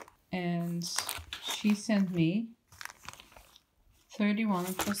 and she sent me 31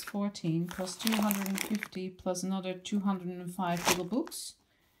 plus 14 plus 250 plus another 205 little books.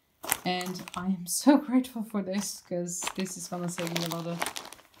 And I am so grateful for this, because this is gonna save me a lot of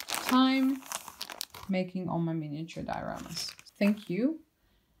time making all my miniature dioramas. Thank you,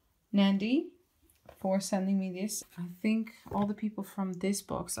 Nandy, for sending me this. I think all the people from this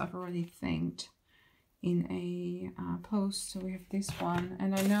box I've already thanked in a post. So we have this one,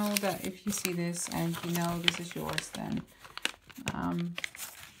 and I know that if you see this and you know this is yours, then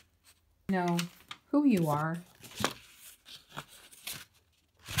you know who you are.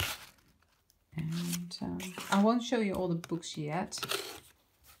 And I won't show you all the books yet,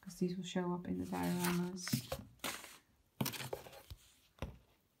 because these will show up in the dioramas.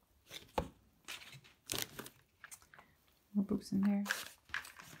 More books in there.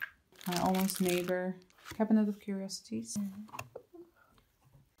 My Almost Neighbor, Cabinet of Curiosities.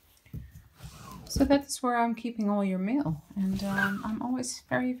 So that's where I'm keeping all your mail. And I'm always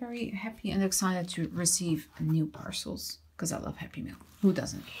very, very happy and excited to receive new parcels, because I love Happy Mail. Who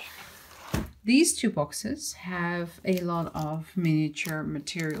doesn't? These two boxes have a lot of miniature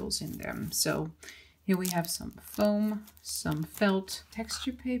materials in them. So here we have some foam, some felt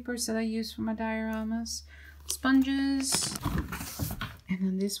texture papers that I use for my dioramas, sponges, and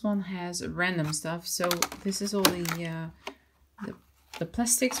then this one has random stuff. So this is all the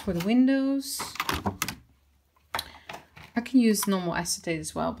plastics for the windows. I can use normal acetate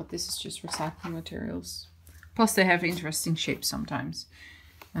as well, but this is just recycling materials. Plus they have interesting shapes sometimes.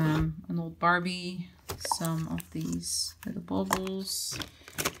 An old Barbie, some of these little bubbles.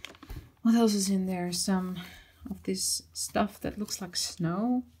 What else is in there? Some of this stuff that looks like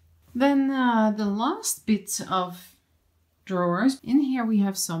snow. Then the last bit of drawers. In here we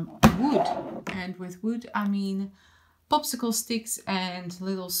have some wood, and with wood I mean popsicle sticks and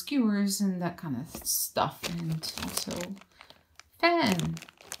little skewers and that kind of stuff, and also fan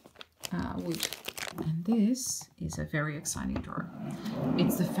wood. And this is a very exciting drawer.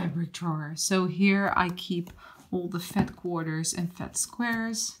 It's the fabric drawer. So here I keep all the fat quarters and fat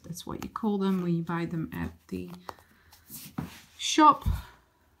squares. That's what you call them when you buy them at the shop.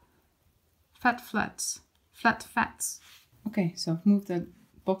 Fat flats. Flat fats. Okay, so I've moved the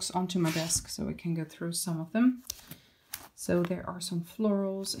box onto my desk so we can go through some of them. So there are some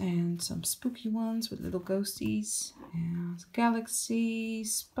florals and some spooky ones with little ghosties. And galaxy,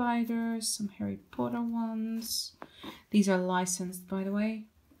 spiders, some Harry Potter ones. These are licensed, by the way.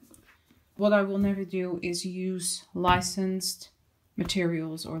 What I will never do is use licensed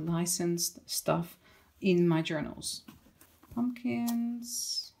materials or licensed stuff in my journals.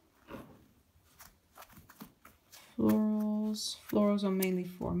 Pumpkins. Florals. Florals are mainly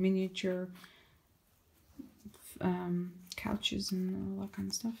for miniature couches and all that kind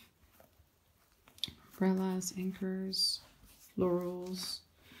of stuff. Umbrellas, anchors, florals.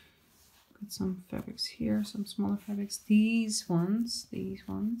 Got some fabrics here, some smaller fabrics. These ones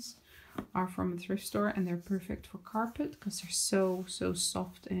are from a thrift store, and they're perfect for carpet because they're so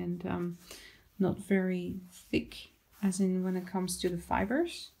soft and not very thick, as in when it comes to the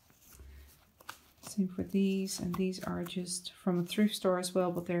fibers. Same for these, and these are just from a thrift store as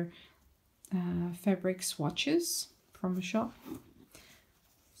well, but they're fabric swatches from a shop.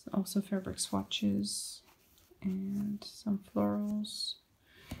 Also fabric swatches and some florals.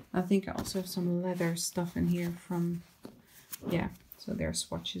 I think I also have some leather stuff in here from, yeah, so there are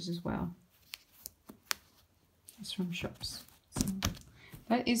swatches as well. It's from shops. So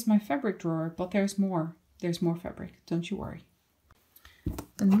that is my fabric drawer, but there's more. There's more fabric, don't you worry.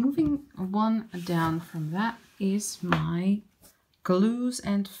 And moving one down from that is my glues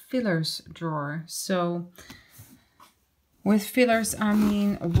and fillers drawer. So with fillers, I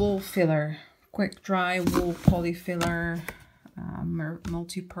mean a wool filler, quick dry wool poly filler,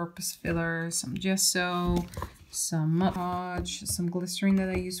 multi-purpose filler, some gesso, some Mod Podge, some glycerin that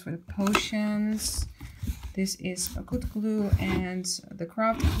I use for the potions. This is a good glue and the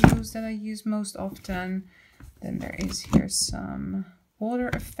craft glues that I use most often. Then there is here some water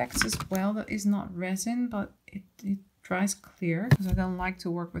effects as well. That is not resin, but it dries clear because I don't like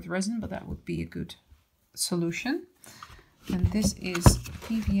to work with resin, but that would be a good solution. And this is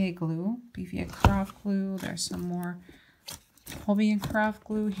PVA glue, PVA craft glue. There's some more hobby and craft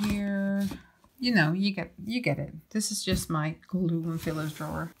glue here. You know, you get it. This is just my glue and fillers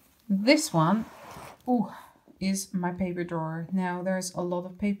drawer. This one, oh, is my paper drawer. Now there's a lot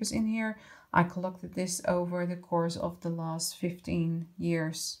of papers in here. I collected this over the course of the last 15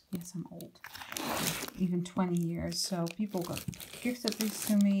 years. Yes, I'm old. Even 20 years. So people got gifted this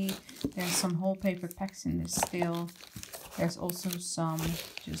to me. There's some whole paper packs in this still. There's also some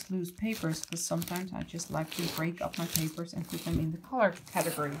just loose papers, because sometimes I just like to break up my papers and put them in the color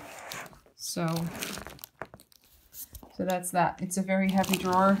category. So that's that. It's a very heavy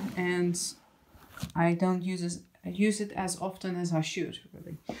drawer, and I don't use it as often as I should,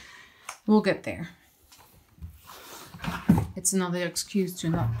 really. We'll get there. It's another excuse to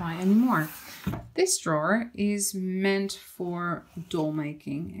not buy anymore. This drawer is meant for doll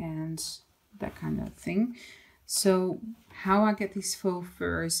making and that kind of thing. So how I get these faux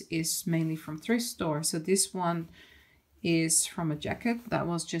furs is mainly from thrift store. So this one is from a jacket. That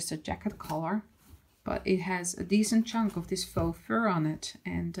was just a jacket collar, but it has a decent chunk of this faux fur on it,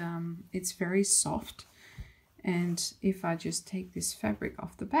 and it's very soft. And if I just take this fabric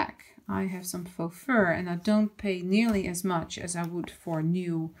off the back, I have some faux fur, and I don't pay nearly as much as I would for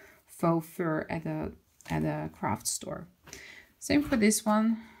new faux fur at a craft store. Same for this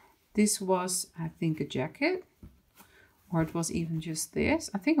one. This was, I think, a jacket, or it was even just this.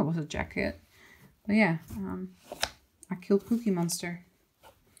 I think it was a jacket. But yeah, I killed Cookie Monster.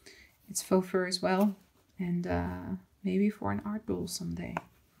 It's faux fur as well, and maybe for an art ball someday.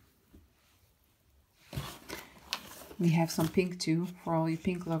 We have some pink too, for all you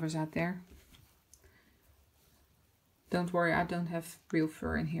pink lovers out there. Don't worry, I don't have real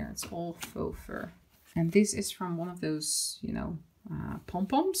fur in here. It's all faux fur. And this is from one of those, you know,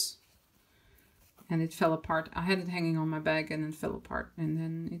 pom-poms. And it fell apart. I had it hanging on my bag and it fell apart. And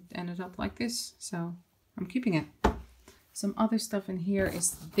then it ended up like this. So I'm keeping it. Some other stuff in here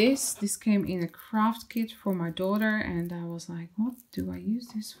is this. This came in a craft kit for my daughter. And I was like, what do I use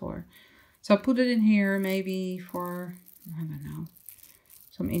this for? So I put it in here maybe for, I don't know,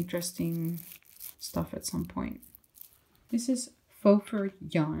 some interesting stuff at some point. This is faux fur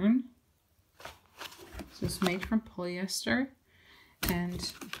yarn. So it's made from polyester,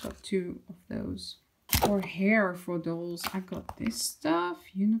 and I've got 2 of those. For hair for dolls, I got this stuff,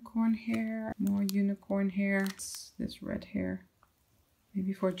 unicorn hair, more unicorn hair, this red hair,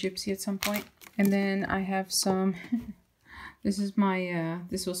 maybe for Gypsy at some point. And then I have some, this was my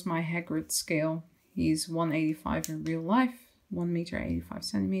Hagrid scale. He's 185 in real life, 1 meter 85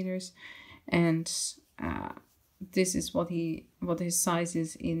 centimeters, and this is what his size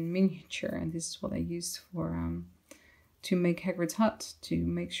is in miniature, and this is what I used for to make Hagrid's hut, to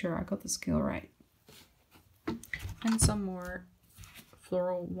make sure I got the scale right. And some more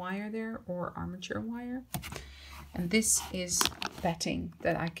floral wire there, or armature wire. And this is batting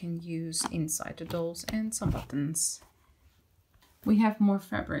that I can use inside the dolls, and some buttons. We have more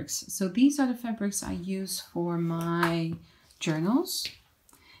fabrics. So these are the fabrics I use for my journals.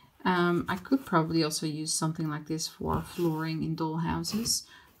 I could probably also use something like this for flooring in doll houses.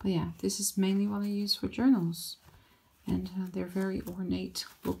 But yeah, this is mainly what I use for journals. And they're very ornate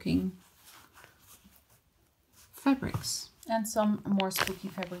looking fabrics. And some more spooky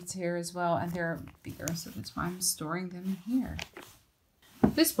fabrics here as well, and they're bigger, so that's why I'm storing them here.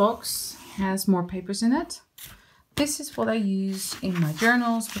 This box has more papers in it. This is what I use in my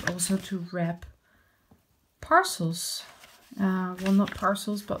journals, but also to wrap parcels. Well, not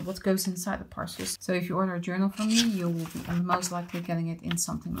parcels, but what goes inside the parcels. So if you order a journal from me, you will be most likely getting it in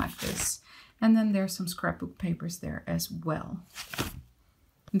something like this. And then there's some scrapbook papers there as well.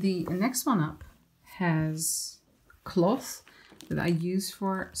 The next one up has cloth that I use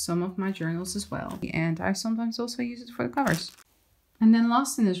for some of my journals as well, and I sometimes also use it for the covers. And then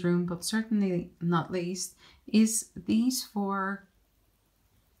last in this room, but certainly not least, is these 4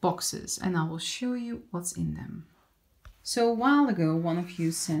 boxes, and I will show you what's in them. So a while ago, one of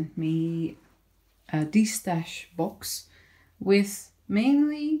you sent me a de-stash box with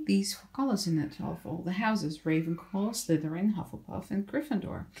mainly these 4 colors in it of all the houses: Ravenclaw, Slytherin, Hufflepuff and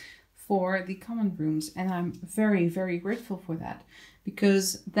Gryffindor, for the common rooms. And I'm very, very grateful for that,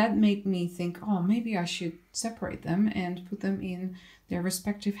 because that made me think, oh, maybe I should separate them and put them in their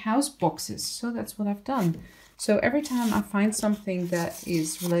respective house boxes. So that's what I've done. So every time I find something that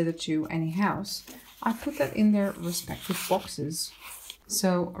is related to any house, I put that in their respective boxes.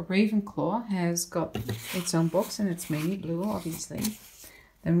 So Ravenclaw has got its own box, and it's mainly blue, obviously.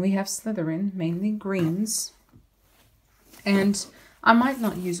 Then we have Slytherin, mainly greens. And I might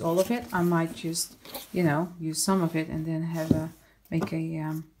not use all of it. I might just, you know, use some of it and then make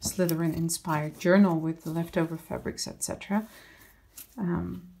a Slytherin inspired journal with the leftover fabrics, etc.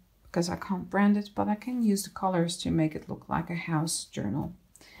 Because I can't brand it, but I can use the colors to make it look like a house journal.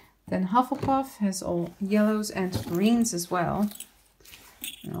 Then Hufflepuff has all yellows and greens as well.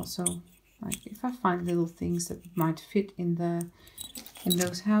 And also, like, if I find little things that might fit in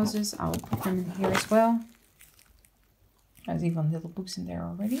those houses, I'll put them in here as well. There's even little books in there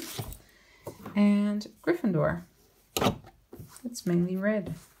already. And Gryffindor. It's mainly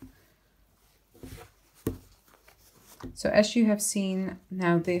red. So as you have seen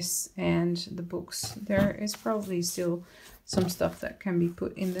now, this and the books, there is probably still some stuff that can be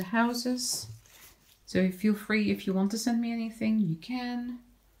put in the houses. So feel free, if you want to send me anything, you can,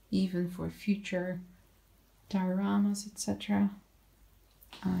 even for future dioramas, etc.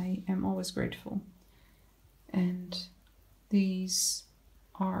 I am always grateful. And these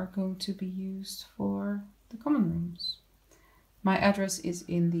are going to be used for the common rooms. My address is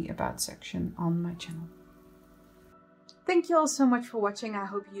in the About section on my channel. Thank you all so much for watching. I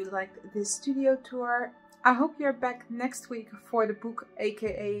hope you liked this studio tour. I hope you're back next week for the book,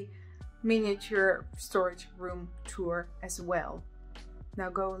 aka miniature storage room tour as well. Now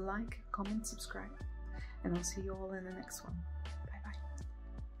go like, comment, subscribe, and I'll see you all in the next one. Bye bye.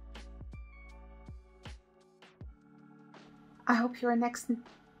 I hope you're next.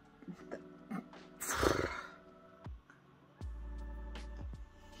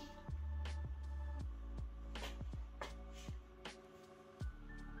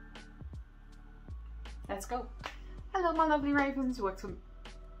 Let's go. Hello, my lovely ravens. What to